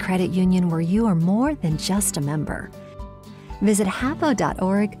Community Credit Union, where you are more than just a member. Visit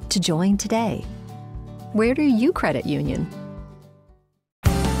hatho.org to join today. Where do you credit union?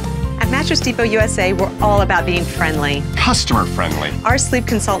 At Mattress Depot USA, we're all about being friendly. Customer friendly. Our sleep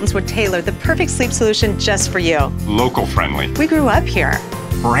consultants would tailor the perfect sleep solution just for you. Local friendly. We grew up here.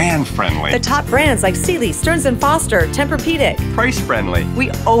 Brand friendly. The top brands like Sealy, Stearns & Foster, Tempur-Pedic. Price friendly. We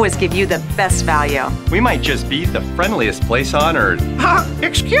always give you the best value. We might just be the friendliest place on earth.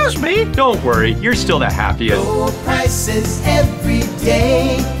 Excuse me? Don't worry, you're still the happiest. Low prices every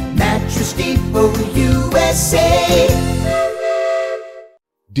day. Mattress Depot USA.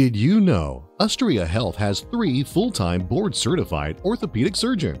 Did you know Ustria Health has 3 full-time board-certified orthopedic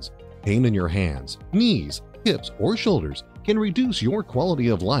surgeons? Pain in your hands, knees, hips, or shoulders can reduce your quality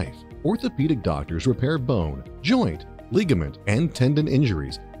of life. Orthopedic doctors repair bone, joint, ligament, and tendon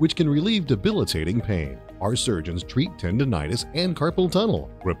injuries, which can relieve debilitating pain. Our surgeons treat tendonitis and carpal tunnel,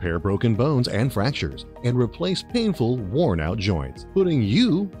 repair broken bones and fractures, and replace painful, worn-out joints, putting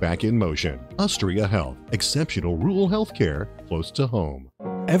you back in motion. Ustria Health, exceptional rural health care close to home.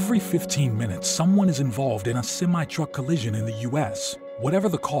 Every 15 minutes, someone is involved in a semi-truck collision in the U.S. Whatever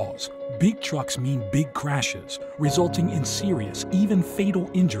the cause, big trucks mean big crashes, resulting in serious, even fatal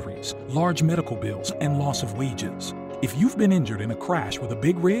injuries, large medical bills, and loss of wages. If you've been injured in a crash with a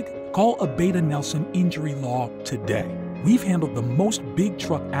big rig, call Abeta Nelson Injury Law today. We've handled the most big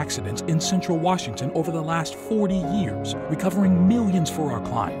truck accidents in Central Washington over the last 40 years, recovering millions for our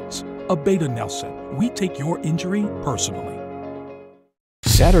clients. Abeta Nelson, we take your injury personally.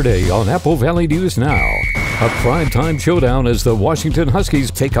 Saturday on Apple Valley News Now, a primetime showdown as the Washington Huskies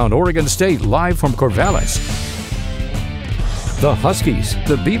take on Oregon State live from Corvallis. The Huskies,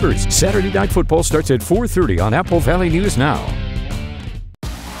 the Beavers. Saturday Night Football starts at 4:30 on Apple Valley News Now.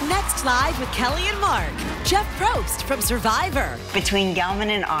 Next live with Kelly and Mark. Jeff Probst from Survivor. Between Gelman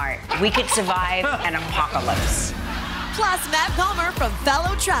and Art, we could survive an apocalypse. Plus Matt Palmer from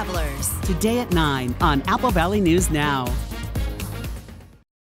Fellow Travelers. Today at 9 on Apple Valley News Now.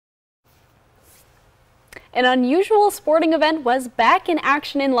 An unusual sporting event was back in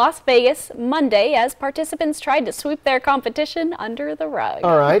action in Las Vegas Monday as participants tried to sweep their competition under the rug.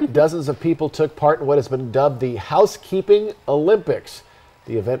 All right, dozens of people took part in what has been dubbed the Housekeeping Olympics,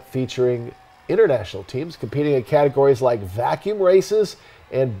 the event featuring international teams competing in categories like vacuum races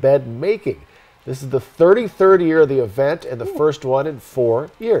and bed making. This is the 33rd year of the event and the first one in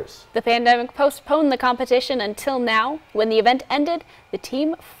 4 years. The pandemic postponed the competition until now. When the event ended, the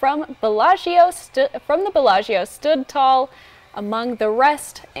team from Bellagio stood tall among the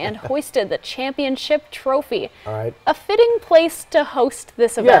rest and hoisted the championship trophy. All right. A fitting place to host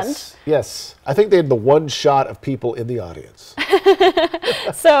this event. Yes. I think they had the one shot of people in the audience.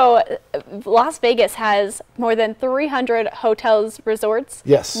 So, Las Vegas has more than 300 hotels, resorts.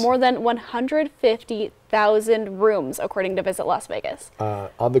 Yes. More than 150,000 rooms, according to Visit Las Vegas.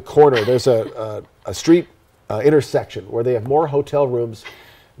 On the corner, there's a street intersection where they have more hotel rooms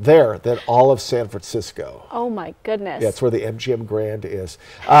there than all of San Francisco. Oh my goodness. Yeah, it's where the MGM Grand is.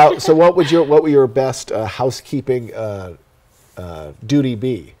 So what would your best housekeeping duty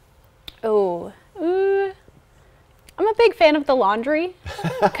be? Oh, I'm a big fan of the laundry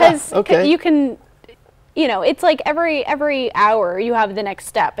because Okay. you can, it's like every hour you have the next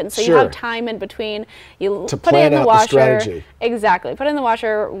step, and so you have time in between. You To put it plan in the out the washer. strategy. Exactly. Put it in the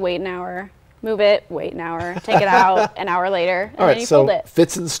washer. Wait an hour. Move it. Wait an hour. Take it out an hour later, and All right, then you so fold it.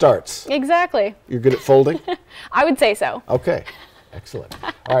 fits and starts. Exactly. You're good at folding? I would say so. Okay, excellent.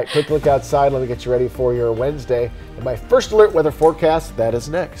 All right, quick look outside. Let me get you ready for your Wednesday. And my first alert weather forecast, that is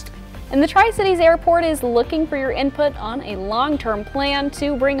next. And the Tri-Cities Airport is looking for your input on a long-term plan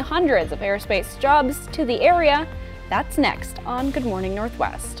to bring hundreds of airspace jobs to the area. That's next on Good Morning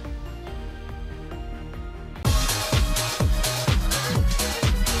Northwest.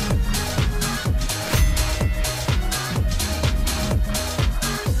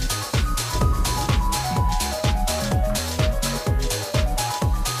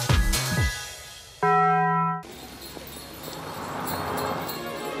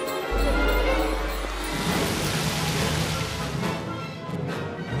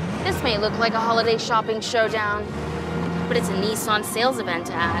 This may look like a holiday shopping showdown, but it's a Nissan sales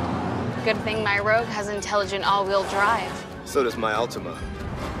event ad. Good thing my Rogue has intelligent all-wheel drive. So does my Altima.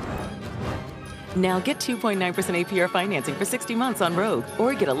 Now get 2.9% APR financing for 60 months on Rogue,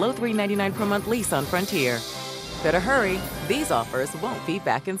 or get a low $399 per month lease on Frontier. Better hurry, these offers won't be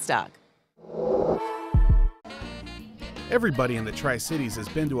back in stock. Everybody in the Tri-Cities has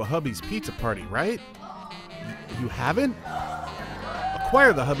been to a Hubby's Pizza Party, right? You haven't?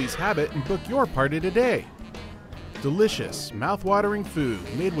 Acquire the Hubby's habit and book your party today. Delicious, mouth-watering food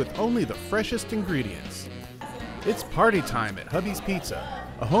made with only the freshest ingredients. It's party time at Hubby's Pizza,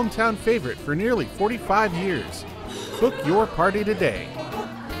 a hometown favorite for nearly 45 years. Book your party today.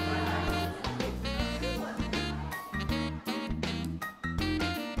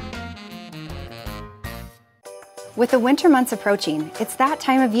 With the winter months approaching, it's that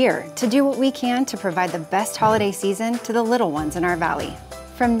time of year to do what we can to provide the best holiday season to the little ones in our valley.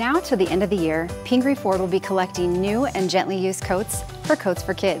 From now to the end of the year, Pingree Ford will be collecting new and gently used coats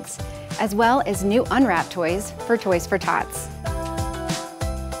for kids, as well as new unwrapped toys for Tots.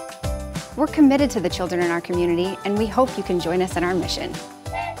 We're committed to the children in our community, and we hope you can join us in our mission.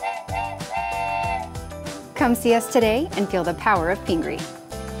 Come see us today and feel the power of Pingree.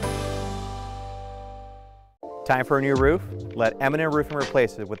 Time for a new roof? Let Eminent Roofing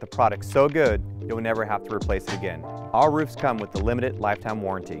replace it with a product so good you'll never have to replace it again. Our roofs come with the limited lifetime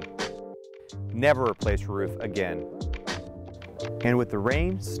warranty. Never replace your roof again. And with the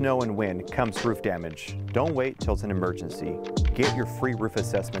rain, snow, and wind comes roof damage. Don't wait till it's an emergency. Get your free roof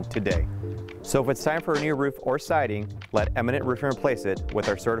assessment today. So if it's time for a new roof or siding, let Eminent Roofing replace it with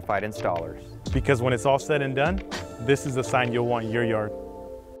our certified installers. Because when it's all said and done, this is the sign you'll want in your yard.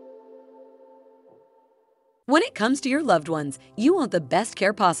 When it comes to your loved ones, you want the best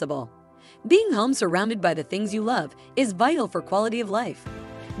care possible. Being home surrounded by the things you love is vital for quality of life.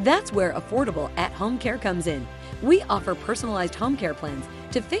 That's where affordable at-home care comes in. We offer personalized home care plans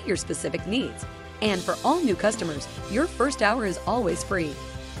to fit your specific needs. And for all new customers, your first hour is always free.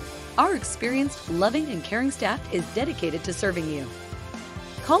 Our experienced, loving, and caring staff is dedicated to serving you.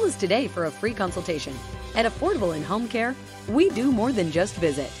 Call us today for a free consultation. At Affordable in Home Care, we do more than just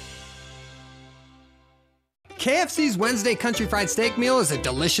visit. KFC's Wednesday Country Fried Steak Meal is a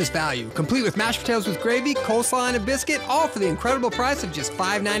delicious value, complete with mashed potatoes with gravy, coleslaw, and a biscuit, all for the incredible price of just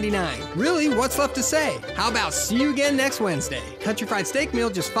 $5.99. Really, what's left to say? How about see you again next Wednesday? Country Fried Steak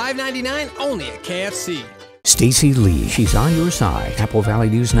Meal, just $5.99, only at KFC. Stacy Lee, she's on your side. Apple Valley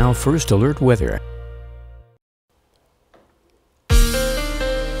News Now First Alert Weather.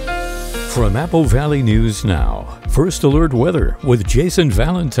 From Apple Valley News Now, First Alert Weather with Jason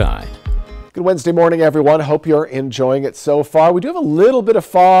Valentine. Good Wednesday morning, everyone. Hope you're enjoying it so far. We do have a little bit of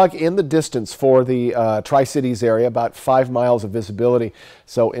fog in the distance for the Tri-Cities area, about 5 miles of visibility.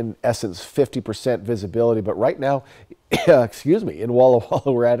 So in essence, 50% visibility. But right now, excuse me, in Walla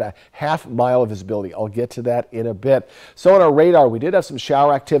Walla, we're at a half mile of visibility. I'll get to that in a bit. So on our radar, we did have some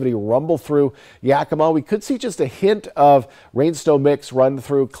shower activity rumble through Yakima. We could see just a hint of rain-snow mix run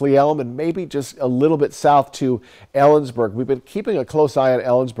through Cle Elum and maybe just a little bit south to Ellensburg. We've been keeping a close eye on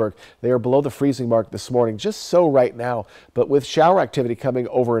Ellensburg. They are below the freezing mark this morning, just so right now. But with shower activity coming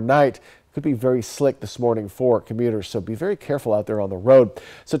overnight, could be very slick this morning for commuters, so be very careful out there on the road.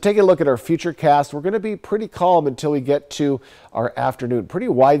 So taking a look at our future cast, we're going to be pretty calm until we get to our afternoon. Pretty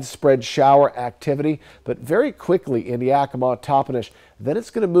widespread shower activity, but very quickly in Yakima, Toppenish. Then it's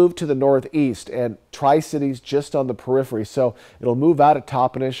going to move to the northeast and Tri-Cities just on the periphery. So it'll move out of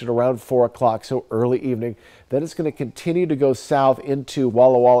Toppenish at around 4 o'clock, so early evening. Then it's going to continue to go south into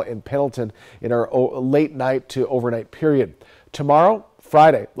Walla Walla and Pendleton in our late night to overnight period. Tomorrow,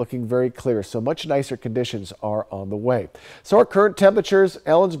 Friday, looking very clear, so much nicer conditions are on the way. So our current temperatures,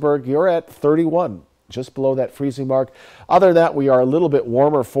 Ellensburg, you're at 31, just below that freezing mark. Other than that, we are a little bit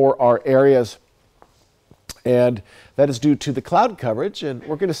warmer for our areas, and that is due to the cloud coverage, and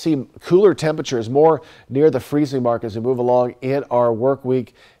we're going to see cooler temperatures more near the freezing mark as we move along in our work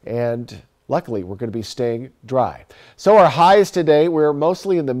week, and luckily, we're going to be staying dry. So our highs today, we're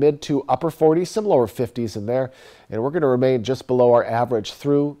mostly in the mid to upper 40s, some lower 50s in there. And we're going to remain just below our average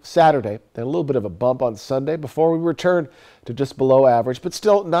through Saturday. Then a little bit of a bump on Sunday before we return to just below average, but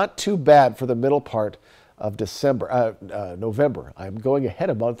still not too bad for the middle part of November. I'm going ahead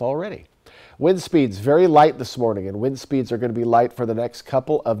a month already. Wind speeds very light this morning, and wind speeds are going to be light for the next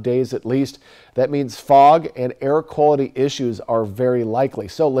couple of days at least. That means fog and air quality issues are very likely.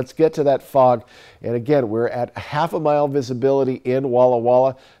 So let's get to that fog. And again, we're at half a mile visibility in Walla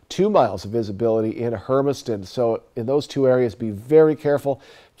Walla, 2 miles of visibility in Hermiston. So in those two areas, be very careful.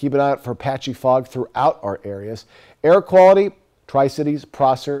 Keep an eye out for patchy fog throughout our areas. Air quality, Tri-Cities,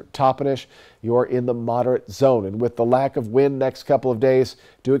 Prosser, Toppenish, you're in the moderate zone. And with the lack of wind next couple of days,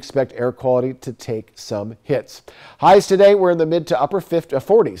 do expect air quality to take some hits. Highs today, we're in the mid to upper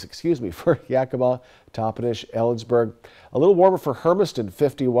 40s, for Yakima, Toppenish, Ellensburg. A little warmer for Hermiston,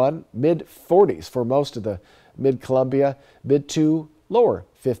 51, mid 40s for most of the mid-Columbia, mid to lower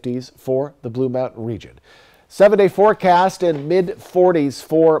 50s for the Blue Mountain region. 7-day forecast and mid 40s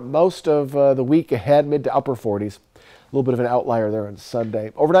for most of the week ahead, mid to upper 40s. A little bit of an outlier there on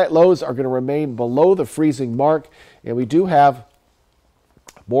Sunday. Overnight lows are going to remain below the freezing mark, and we do have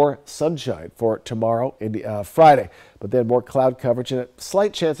more sunshine for tomorrow and Friday, but then more cloud coverage and a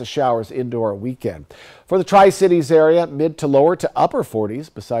slight chance of showers into our weekend. For the Tri-Cities area, mid to lower to upper 40s.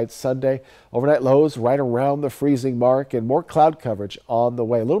 Besides Sunday, overnight lows right around the freezing mark and more cloud coverage on the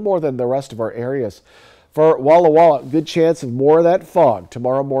way, a little more than the rest of our areas. For Walla Walla, good chance of more of that fog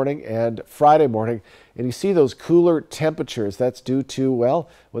tomorrow morning and Friday morning. And you see those cooler temperatures. That's due to, well,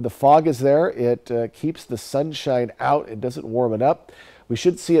 when the fog is there, it keeps the sunshine out. It doesn't warm it up. We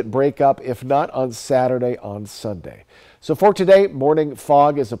should see it break up, if not on Saturday, on Sunday. So for today, morning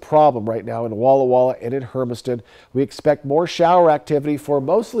fog is a problem right now in Walla Walla and in Hermiston. We expect more shower activity for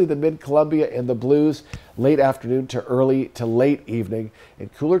mostly the mid-Columbia and the Blues late afternoon to early to late evening,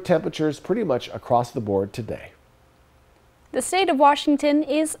 and cooler temperatures pretty much across the board today. The state of Washington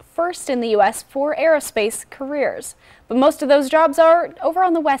is first in the U.S. for aerospace careers, but most of those jobs are over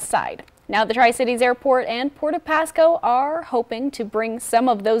on the west side. Now the Tri-Cities Airport and Port of Pasco are hoping to bring some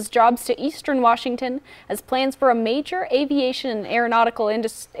of those jobs to eastern Washington as plans for a major aviation and aeronautical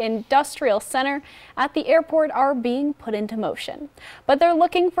industrial center at the airport are being put into motion. But they're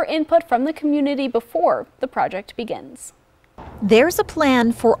looking for input from the community before the project begins. There's a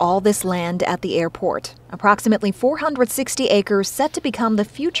plan for all this land at the airport, approximately 460 acres set to become the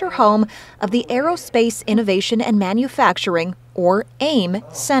future home of the Aerospace Innovation and Manufacturing, or AIM,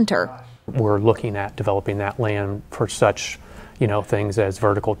 Center. We're looking at developing that land for such, things as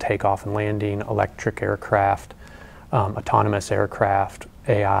vertical takeoff and landing, electric aircraft, autonomous aircraft,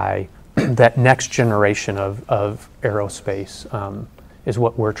 AI. That next generation of aerospace is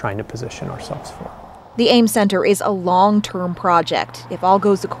what we're trying to position ourselves for. The AIM Center is a long-term project. If all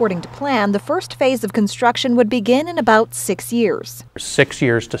goes according to plan, the first phase of construction would begin in about 6 years. 6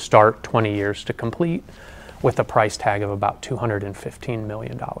 years to start, 20 years to complete, with a price tag of about $215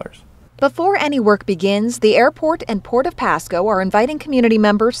 million. Before any work begins, the airport and Port of Pasco are inviting community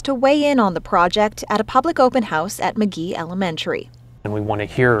members to weigh in on the project at a public open house at McGee Elementary. And we want to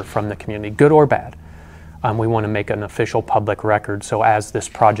hear from the community, good or bad. We want to make an official public record, so as this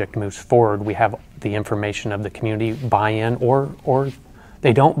project moves forward, we have the information of the community buy in or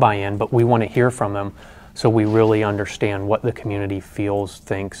they don't buy in, but we want to hear from them so we really understand what the community feels,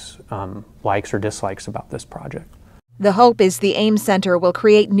 thinks, likes or dislikes about this project. The hope is the AIM Center will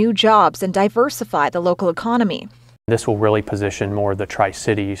create new jobs and diversify the local economy. This will really position more of the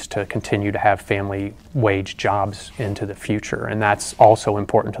Tri-Cities to continue to have family wage jobs into the future, and that's also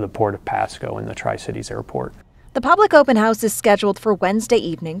important to the Port of Pasco and the Tri-Cities Airport. The public open house is scheduled for Wednesday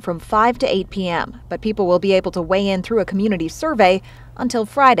evening from 5 to 8 p.m., but people will be able to weigh in through a community survey until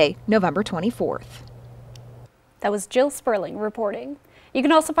Friday, November 24th. That was Jill Sperling reporting. You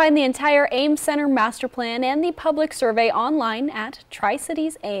can also find the entire AIM Center master plan and the public survey online at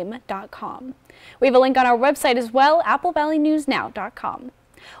tricitiesaim.com. We have a link on our website as well, applevalleyNewsNow.com.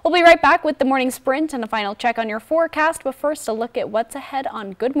 We'll be right back with the morning sprint and a final check on your forecast, but first a look at what's ahead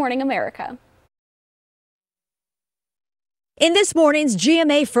on Good Morning America. In this morning's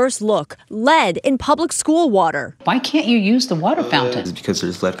GMA First Look, lead in public school water. Why can't you use the water fountain? It's because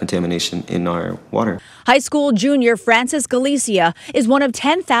there's lead contamination in our water. High school junior Francis Galicia is one of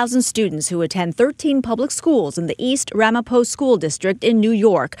 10,000 students who attend 13 public schools in the East Ramapo School District in New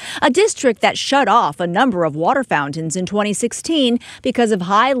York, a district that shut off a number of water fountains in 2016 because of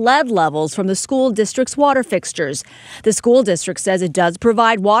high lead levels from the school district's water fixtures. The school district says it does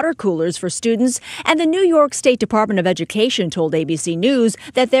provide water coolers for students, and the New York State Department of Education told ABC News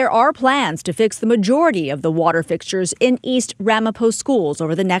that there are plans to fix the majority of the water fixtures in East Ramapo schools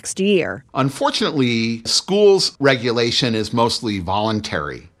over the next year. Unfortunately, schools regulation is mostly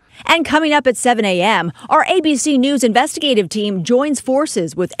voluntary. And coming up at 7 a.m., our ABC News investigative team joins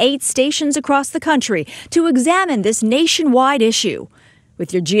forces with 8 stations across the country to examine this nationwide issue.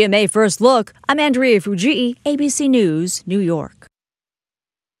 With your GMA First Look, I'm Andrea Fujii, ABC News, New York.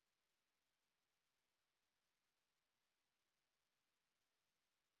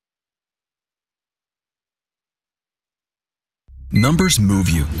 Numbers move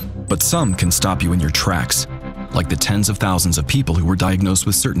you, but some can stop you in your tracks, like the tens of thousands of people who were diagnosed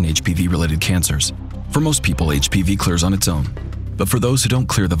with certain HPV-related cancers. For most people, HPV clears on its own. But for those who don't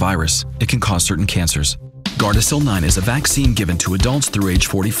clear the virus, it can cause certain cancers. Gardasil 9 is a vaccine given to adults through age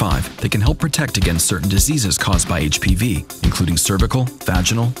 45 that can help protect against certain diseases caused by HPV, including cervical,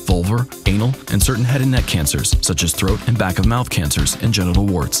 vaginal, vulvar, anal, and certain head and neck cancers, such as throat and back of mouth cancers and genital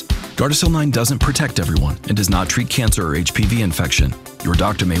warts. Gardasil 9 doesn't protect everyone and does not treat cancer or HPV infection. Your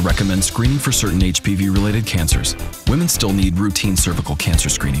doctor may recommend screening for certain HPV-related cancers. Women still need routine cervical cancer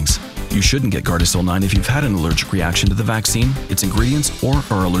screenings. You shouldn't get Gardasil 9 if you've had an allergic reaction to the vaccine, its ingredients, or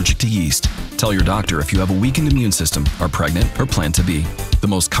are allergic to yeast. Tell your doctor if you have a weakened immune system, are pregnant, or plan to be. The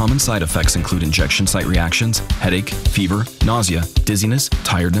most common side effects include injection site reactions, headache, fever, nausea, dizziness,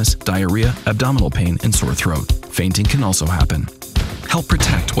 tiredness, diarrhea, abdominal pain, and sore throat. Fainting can also happen. Help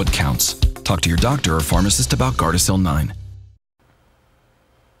protect what counts. Talk to your doctor or pharmacist about Gardasil 9.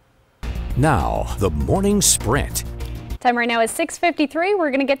 Now, the morning sprint. Time right now is 6:53.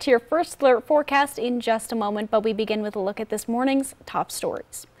 We're going to get to your first alert forecast in just a moment, but we begin with a look at this morning's top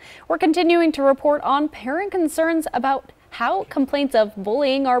stories. We're continuing to report on parent concerns about how complaints of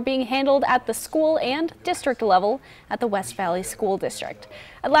bullying are being handled at the school and district level at the West Valley School District.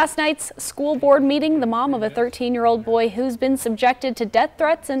 At last night's school board meeting, the mom of a 13-year-old boy who's been subjected to death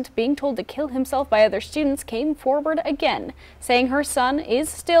threats and being told to kill himself by other students came forward again, saying her son is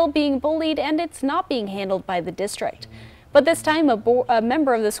still being bullied and it's not being handled by the district. But this time, a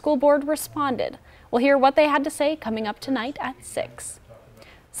member of the school board responded. We'll hear what they had to say coming up tonight at 6.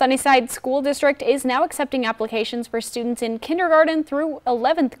 Sunnyside School District is now accepting applications for students in kindergarten through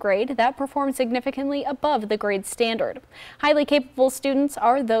 11th grade that perform significantly above the grade standard. Highly capable students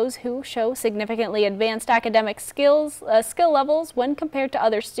are those who show significantly advanced academic skill levels when compared to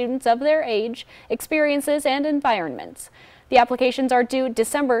other students of their age, experiences, and environments. The applications are due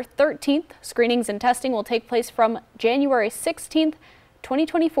December 13th. Screenings and testing will take place from January 16th,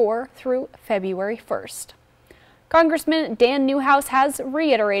 2024 through February 1st. Congressman Dan Newhouse has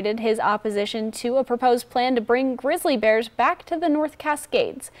reiterated his opposition to a proposed plan to bring grizzly bears back to the North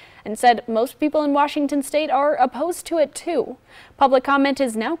Cascades and said most people in Washington state are opposed to it too. Public comment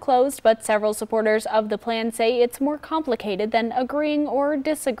is now closed, but several supporters of the plan say it's more complicated than agreeing or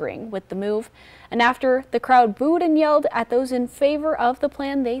disagreeing with the move. And after the crowd booed and yelled at those in favor of the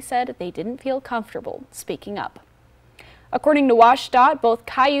plan, they said they didn't feel comfortable speaking up. According to WashDOT, both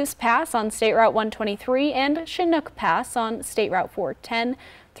Cayuse Pass on State Route 123 and Chinook Pass on State Route 410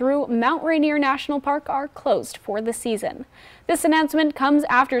 through Mount Rainier National Park are closed for the season. This announcement comes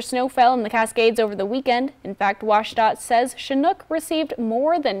after snow fell in the Cascades over the weekend. In fact, WashDOT says Chinook received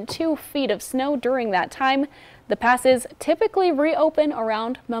more than 2 feet of snow during that time. The passes typically reopen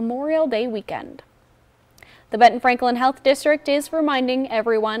around Memorial Day weekend. The Benton Franklin Health District is reminding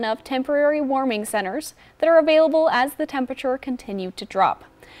everyone of temporary warming centers that are available as the temperature continues to drop.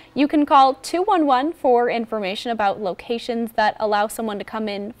 You can call 211 for information about locations that allow someone to come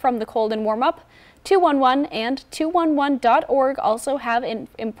in from the cold and warm up. 211 and 211.org also have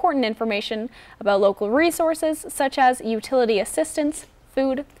important information about local resources such as utility assistance,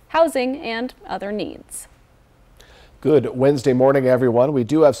 food, housing, and other needs. Good Wednesday morning, everyone. We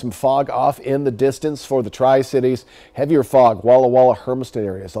do have some fog off in the distance for the Tri-Cities. Heavier fog, Walla Walla, Hermiston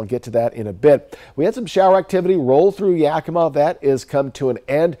areas. I'll get to that in a bit. We had some shower activity roll through Yakima. That is come to an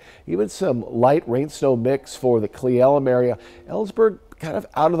end. Even some light rain-snow mix for the Cle Elum area. Ellensburg kind of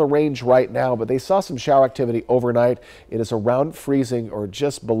out of the range right now, but they saw some shower activity overnight. It is around freezing or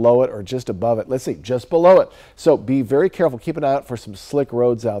just below it or just above it. Let's see, just below it. So be very careful. Keep an eye out for some slick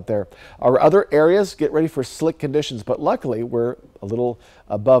roads out there. Our other areas, get ready for slick conditions, but luckily we're a little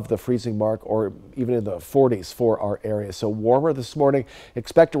above the freezing mark or even in the 40s for our area. So warmer this morning.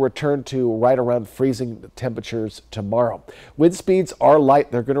 Expect a return to right around freezing temperatures tomorrow. Wind speeds are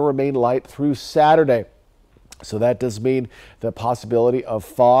light. They're going to remain light through Saturday. So that does mean the possibility of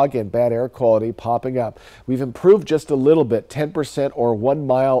fog and bad air quality popping up. We've improved just a little bit, 10% or 1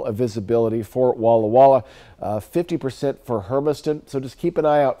 mile of visibility for Walla Walla, 50% for Hermiston. So just keep an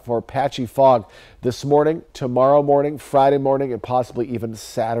eye out for patchy fog this morning, tomorrow morning, Friday morning, and possibly even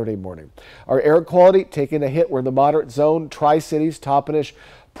Saturday morning. Our air quality taking a hit. We're in the moderate zone, Tri-Cities, Toppenish,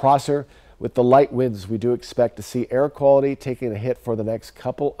 Prosser. With the light winds, we do expect to see air quality taking a hit for the next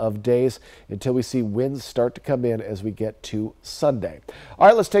couple of days until we see winds start to come in as we get to Sunday. All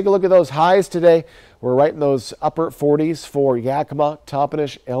right, let's take a look at those highs today. We're right in those upper 40s for Yakima,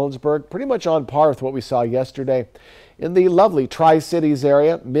 Toppenish, Ellensburg, pretty much on par with what we saw yesterday. In the lovely Tri-Cities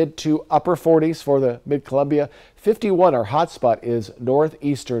area, mid to upper 40s for the Mid-Columbia. 51, our hot spot is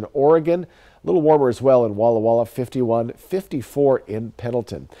northeastern Oregon. A little warmer as well in Walla Walla, 51, 54 in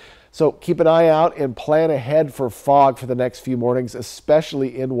Pendleton. So keep an eye out and plan ahead for fog for the next few mornings,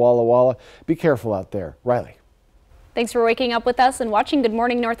 especially in Walla Walla. Be careful out there. Riley. Thanks for waking up with us and watching Good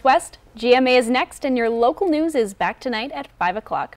Morning Northwest. GMA is next, and your local news is back tonight at 5 o'clock.